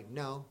year? And I'm like,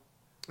 no.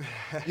 You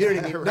know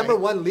what I mean? Right. Number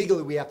one,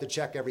 legally, we have to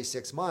check every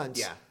 6 months.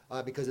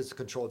 Yeah. Because it's a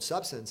controlled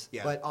substance.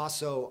 Yeah. But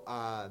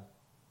also,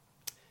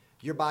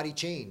 your body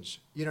changed.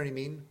 You know what I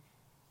mean?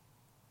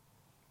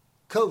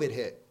 COVID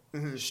hit.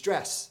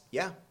 Stress.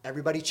 Yeah.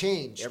 Everybody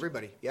changed.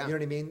 Everybody. Yeah. You know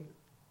what I mean?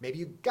 Maybe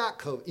you got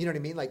COVID. You know what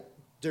I mean? Like,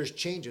 there's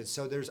changes.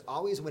 So there's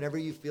always, whenever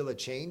you feel a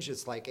change,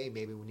 it's like, hey,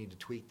 maybe we need to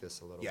tweak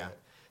this a little bit.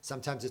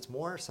 Sometimes it's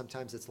more,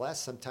 sometimes it's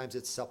less, sometimes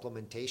it's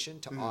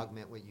supplementation to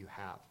augment what you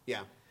have.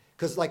 Yeah.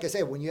 Because like I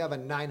said, when you have a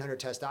 900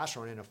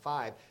 testosterone in a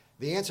 5,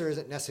 the answer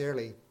isn't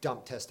necessarily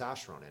dump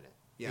testosterone in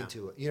it,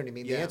 into it. You know what I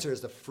mean? Yeah. The answer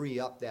is to free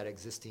up that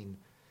existing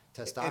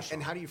testosterone.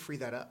 And how do you free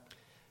that up?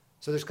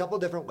 So there's a couple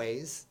different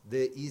ways.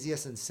 The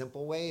easiest and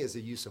simple way is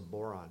the use of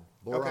boron.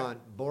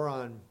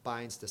 Boron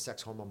binds to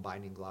sex hormone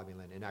binding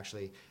globulin. And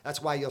actually,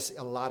 that's why you'll see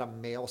a lot of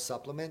male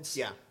supplements.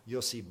 Yeah.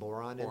 You'll see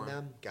boron in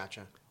them.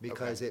 Gotcha.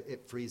 Because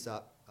it frees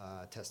up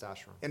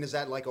testosterone. And is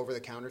that like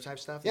over-the-counter type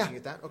stuff? Yeah. You can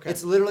get that? Okay.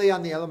 It's literally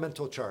on the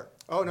elemental chart.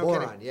 Oh, no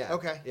boron, kidding. yeah.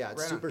 Okay. Yeah,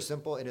 it's Right super on.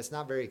 simple, and it's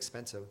not very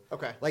expensive.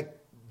 Okay. Like,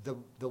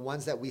 the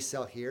ones that we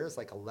sell here is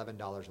like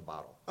 $11 a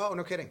bottle. Oh,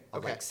 no kidding. Of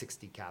Okay. like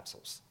 60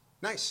 capsules.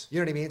 Nice. You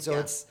know what I mean? So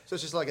Yeah. it's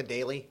just like a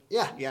daily?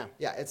 yeah. Yeah.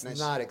 It's Nice.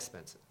 not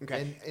expensive.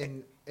 Okay.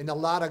 And a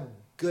lot of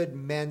good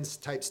men's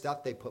type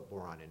stuff, they put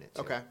boron in it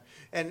too. Okay.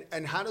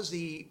 And how does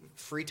the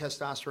free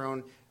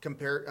testosterone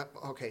compare?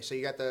 Okay, so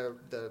you got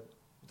the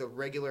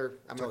regular,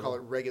 I'm going to call it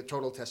regular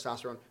total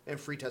testosterone and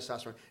free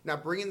testosterone. Now,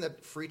 bringing the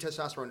free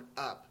testosterone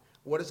up,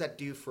 what does that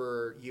do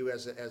for you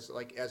as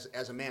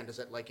a man? Does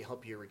that like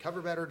help you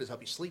recover better? Does it help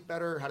you sleep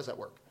better? How does that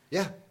work?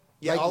 Yeah.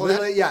 Yeah, like all of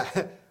that? literally,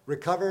 yeah.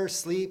 Recover,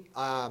 sleep.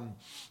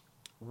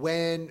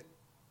 When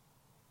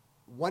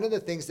one of the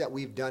things that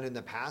we've done in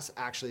the past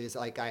actually is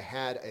like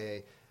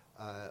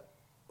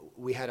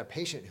we had a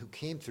patient who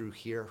came through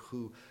here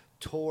who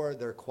tore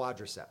their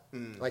quadricep,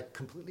 like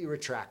completely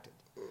retracted.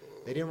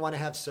 They didn't want to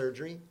have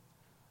surgery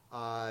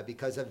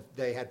because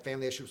they had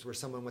family issues where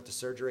someone went to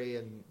surgery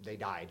and they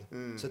died.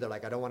 So they're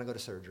like, I don't want to go to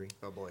surgery.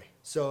 Oh boy.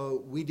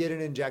 So we did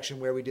an injection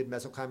where we did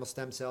mesenchymal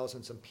stem cells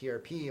and some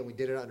PRP, and we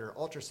did it under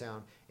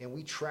ultrasound, and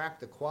we tracked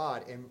the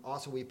quad, and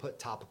also we put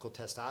topical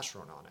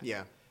testosterone on it.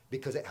 Yeah.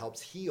 Because it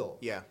helps heal.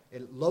 Yeah.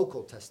 And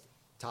local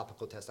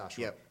topical testosterone.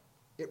 Yep.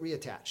 It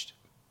reattached.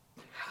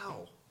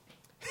 How?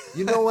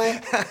 You know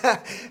what?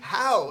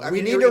 How? I We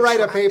mean, need you to write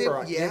a retracted? paper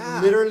on it. Yeah.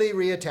 It literally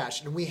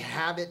reattached, and we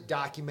have it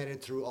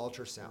documented through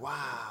ultrasound.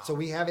 Wow. So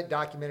we have it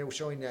documented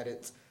showing that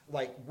it's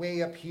like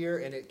way up here,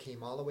 and it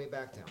came all the way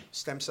back down.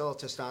 Stem cell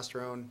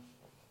testosterone,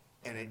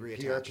 and it reattached.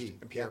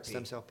 PRP. And Yeah, PRP.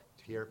 stem cell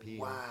PRP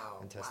Wow.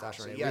 and Wow. testosterone.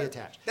 So, It yeah,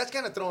 reattached. That's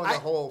kind of throwing the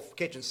whole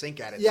kitchen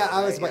sink at it. Yeah, though,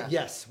 I was right? like,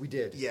 yes, we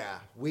did. Yeah.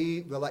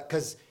 We were like,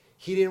 because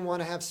he didn't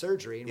want to have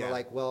surgery, and Yeah. we're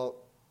like, well,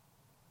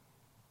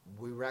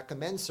 we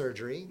recommend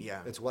surgery.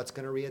 Yeah. It's what's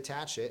going to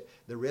reattach it.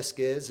 The risk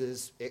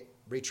is it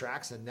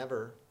retracts and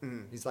never.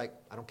 He's like,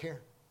 I don't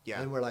care.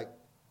 Yeah. And we're like,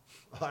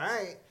 all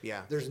right.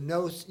 Yeah. There's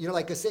no,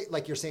 like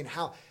you're saying,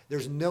 how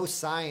there's no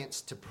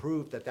science to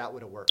prove that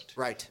would have worked.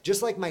 Right.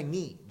 Just like my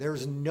knee,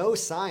 there's no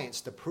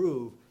science to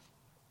prove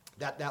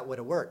that would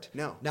have worked.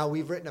 No. Now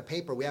we've written a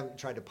paper. We haven't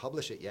tried to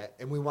publish it yet,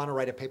 and we want to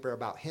write a paper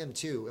about him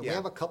too. And Yeah. we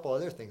have a couple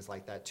other things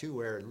like that too,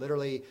 where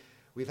literally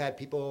we've had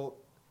people,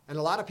 and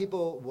a lot of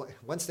people,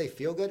 once they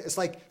feel good, it's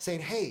like saying,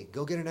 "Hey,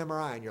 go get an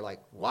MRI," and you're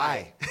like,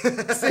 "Why?"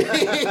 See?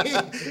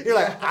 You're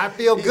like, "I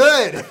feel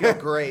good. I feel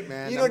great,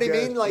 man. You know I'm what I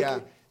good. mean? Like, Yeah.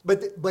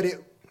 but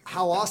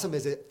how awesome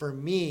is it for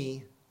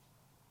me,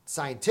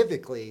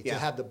 scientifically, Yeah. to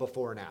have the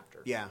before and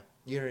after? Yeah.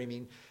 You know what I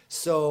mean?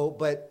 So,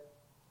 but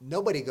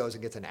nobody goes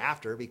and gets an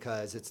after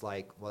because it's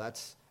like, well,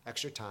 that's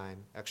extra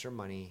time, extra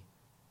money,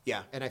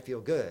 Yeah. and I feel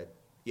good.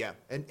 Yeah.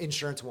 And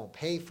insurance won't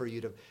pay for you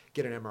to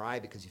get an MRI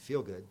because you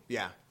feel good.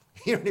 Yeah.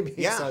 You know what I mean?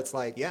 Yeah. So it's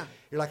like, Yeah.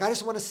 you're like, I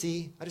just want to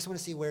see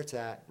where it's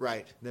at.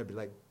 Right. And they'll be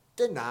like,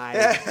 denied.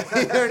 You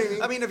know what I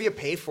mean? I mean, if you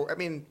pay for it,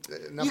 You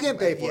can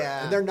pay for it.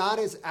 Yeah. And they're not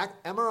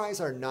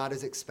MRIs are not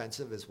as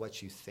expensive as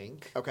what you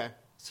think. Okay.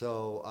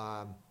 So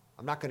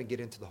I'm not going to get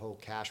into the whole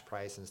cash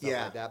price and stuff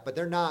Yeah. like that. But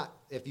they're not,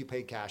 if you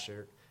pay cash,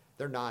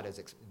 they're not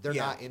they're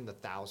Yeah. not in the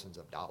thousands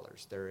of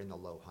dollars. They're in the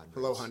low hundreds.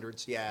 Low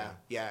hundreds. Yeah.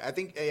 Yeah. I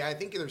think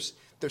there's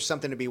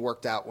something to be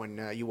worked out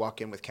when you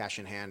walk in with cash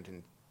in hand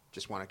and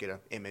just want to get an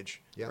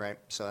image. Yeah. Right.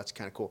 So that's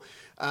kind of cool.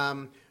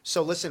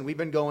 So listen, we've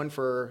been going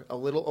for a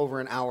little over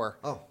an hour.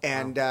 Oh,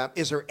 and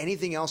is there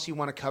anything else you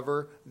want to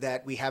cover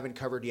that we haven't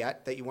covered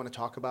yet that you want to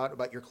talk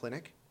about your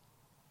clinic?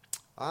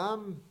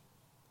 Well,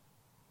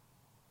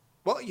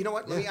 you know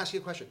what? Let me ask you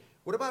a question.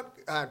 What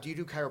about, do you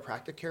do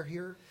chiropractic care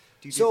here?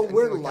 Do you do So anything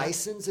we're like that?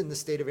 licensed in the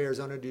state of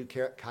Arizona to do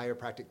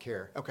chiropractic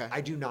care. Okay.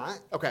 I do not.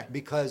 Okay.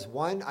 Because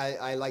one,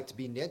 I like to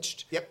be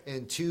niched. Yep.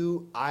 And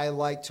two, I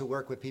like to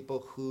work with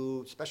people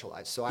who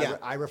specialize. So Yeah.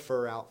 I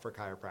refer out for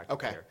chiropractic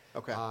Okay. care.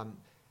 Okay.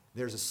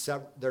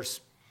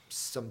 There's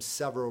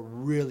several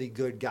really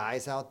good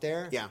guys out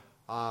there. Yeah.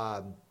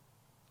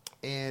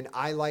 And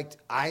I like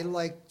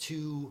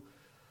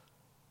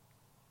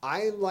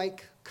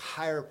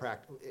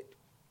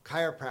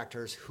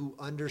chiropractors who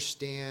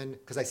understand,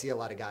 because I see a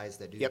lot of guys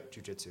that do Yep.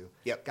 jujitsu,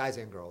 Yep. guys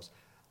and girls.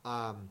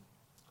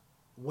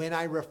 when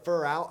I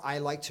refer out, I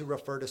like to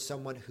refer to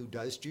someone who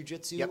does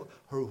jujitsu, Yep.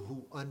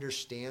 who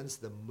understands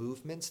the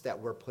movements that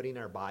we're putting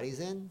our bodies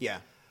in. Yeah.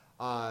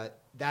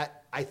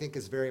 That I think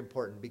is very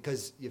important,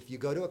 because if you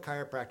go to a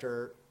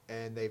chiropractor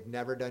and they've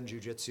never done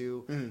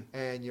jujitsu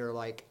and you're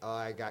like, oh,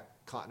 I got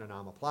caught in an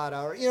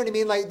omoplata, or you know what I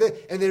mean?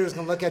 And they're just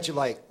going to look at you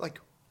like,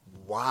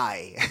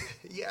 why?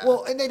 Yeah.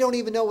 well, and they don't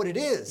even know what it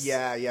is.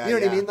 Yeah, yeah, You know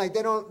what I yeah. mean? Like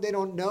they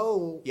don't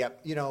know,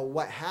 Yep. you know,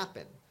 what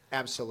happened.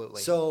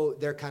 Absolutely. So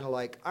they're kind of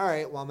like, all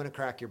right, well, I'm going to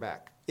crack your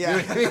back. Yeah.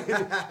 You know what I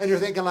mean? And you're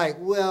thinking like,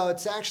 well,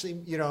 it's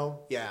actually, you know.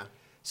 Yeah.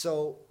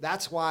 So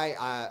that's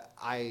why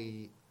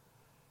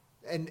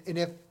and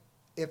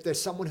if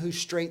there's someone who's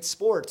straight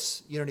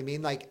sports, you know what I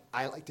mean? Like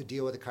I like to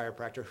deal with a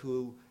chiropractor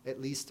who at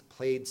least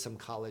played some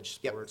college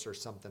sports or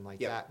something like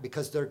that,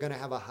 because they're going to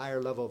have a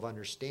higher level of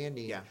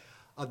understanding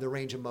of the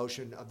range of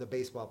motion of the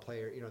baseball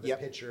player, you know, the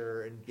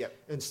pitcher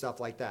and stuff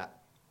like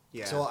that.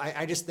 Yeah. So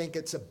I just think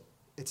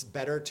it's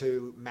better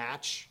to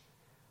match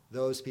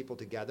those people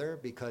together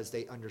because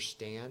they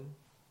understand,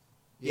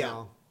 you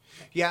know.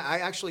 Yeah,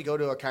 I actually go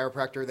to a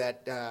chiropractor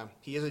that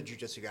he is a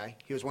jiu-jitsu guy.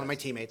 He was one of my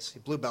teammates,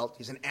 blue belt.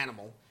 He's an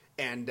animal.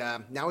 And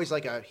now he's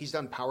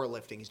done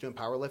powerlifting. He's doing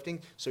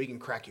powerlifting, so he can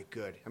crack you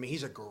good. I mean,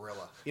 he's a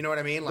gorilla. You know what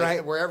I mean?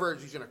 Like wherever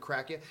he's going to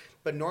crack you.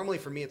 But normally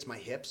for me, it's my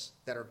hips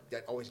that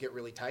always get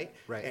really tight.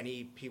 Right. And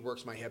he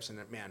works my hips, and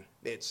man,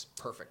 it's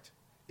perfect.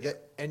 Yeah.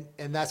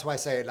 And that's why I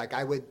say, like,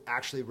 I would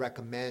actually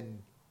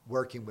recommend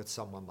working with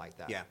someone like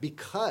that. Yeah.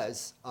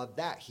 Because of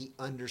that, he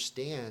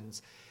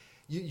understands.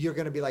 You're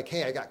going to be like,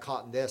 hey, I got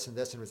caught in this and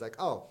this, and he's like,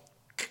 oh.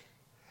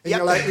 And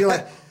you're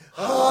like,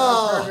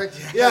 oh,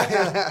 perfect.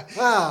 Yeah.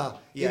 Wow.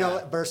 You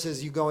know,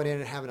 versus you going in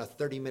and having a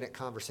 30-minute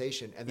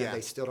conversation, and then they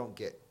still don't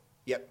get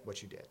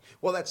what you did.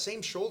 Well, that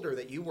same shoulder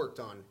that you worked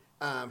on,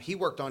 he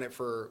worked on it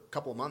for a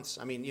couple of months.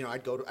 I mean, you know,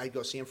 I'd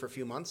go see him for a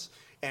few months,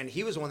 and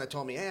he was the one that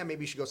told me, hey,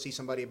 maybe you should go see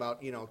somebody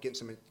about, you know, get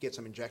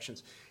some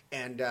injections.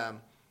 And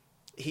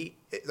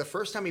the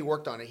first time he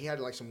worked on it, he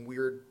had like some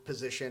weird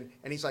position,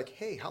 and he's like,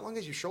 hey, how long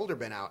has your shoulder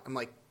been out? I'm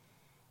like,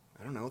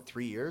 I don't know,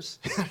 3 years.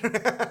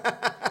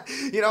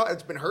 You know,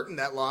 it's been hurting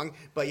that long.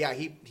 But yeah,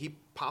 he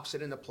pops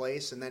it into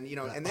place, and then, you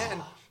know, and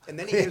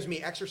then he gives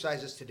me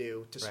exercises to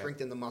do to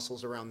strengthen the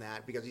muscles around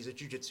that, because he's a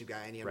jiu-jitsu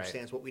guy and he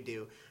understands what we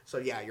do. So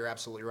yeah, you're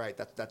absolutely right.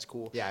 That's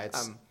cool. Yeah,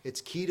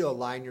 it's key to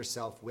align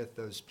yourself with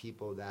those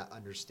people that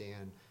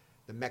understand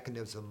the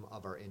mechanism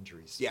of our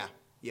injuries. Yeah.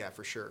 Yeah,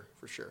 for sure.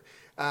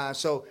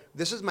 So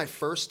this is my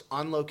first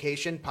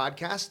on-location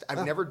podcast.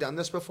 I've never done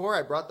this before.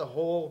 I brought the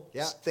whole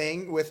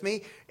thing with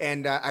me,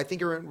 and I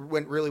think it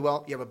went really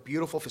well. You have a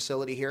beautiful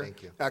facility here.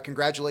 Thank you.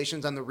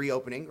 Congratulations on the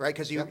reopening, right?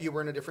 Because you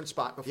were in a different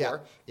spot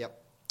before.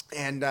 Yep.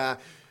 And I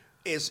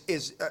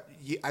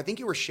think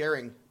you were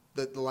sharing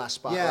the last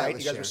spot, right?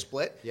 You guys were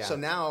split. Yeah. So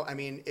now, I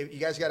mean, you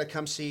guys got to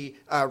come see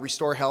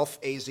Restore Health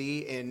AZ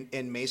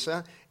in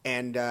Mesa,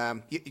 and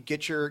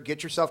get your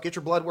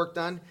blood work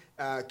done,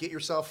 get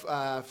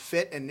yourself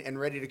fit and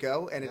ready to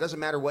go. And it doesn't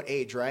matter what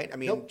age, right? I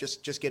mean,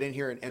 just get in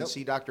here and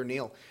see Dr.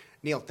 Neil.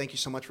 Neil, thank you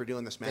so much for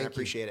doing this, man. I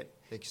appreciate it.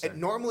 Thank you, sir.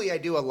 Normally I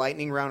do a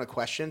lightning round of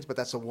questions, but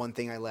that's the one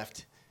thing I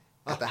left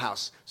at the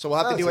house. So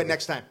we'll have to do it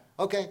next time.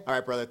 Okay. All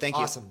right, brother. Thank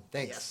you. Awesome.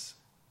 Thanks. Yes.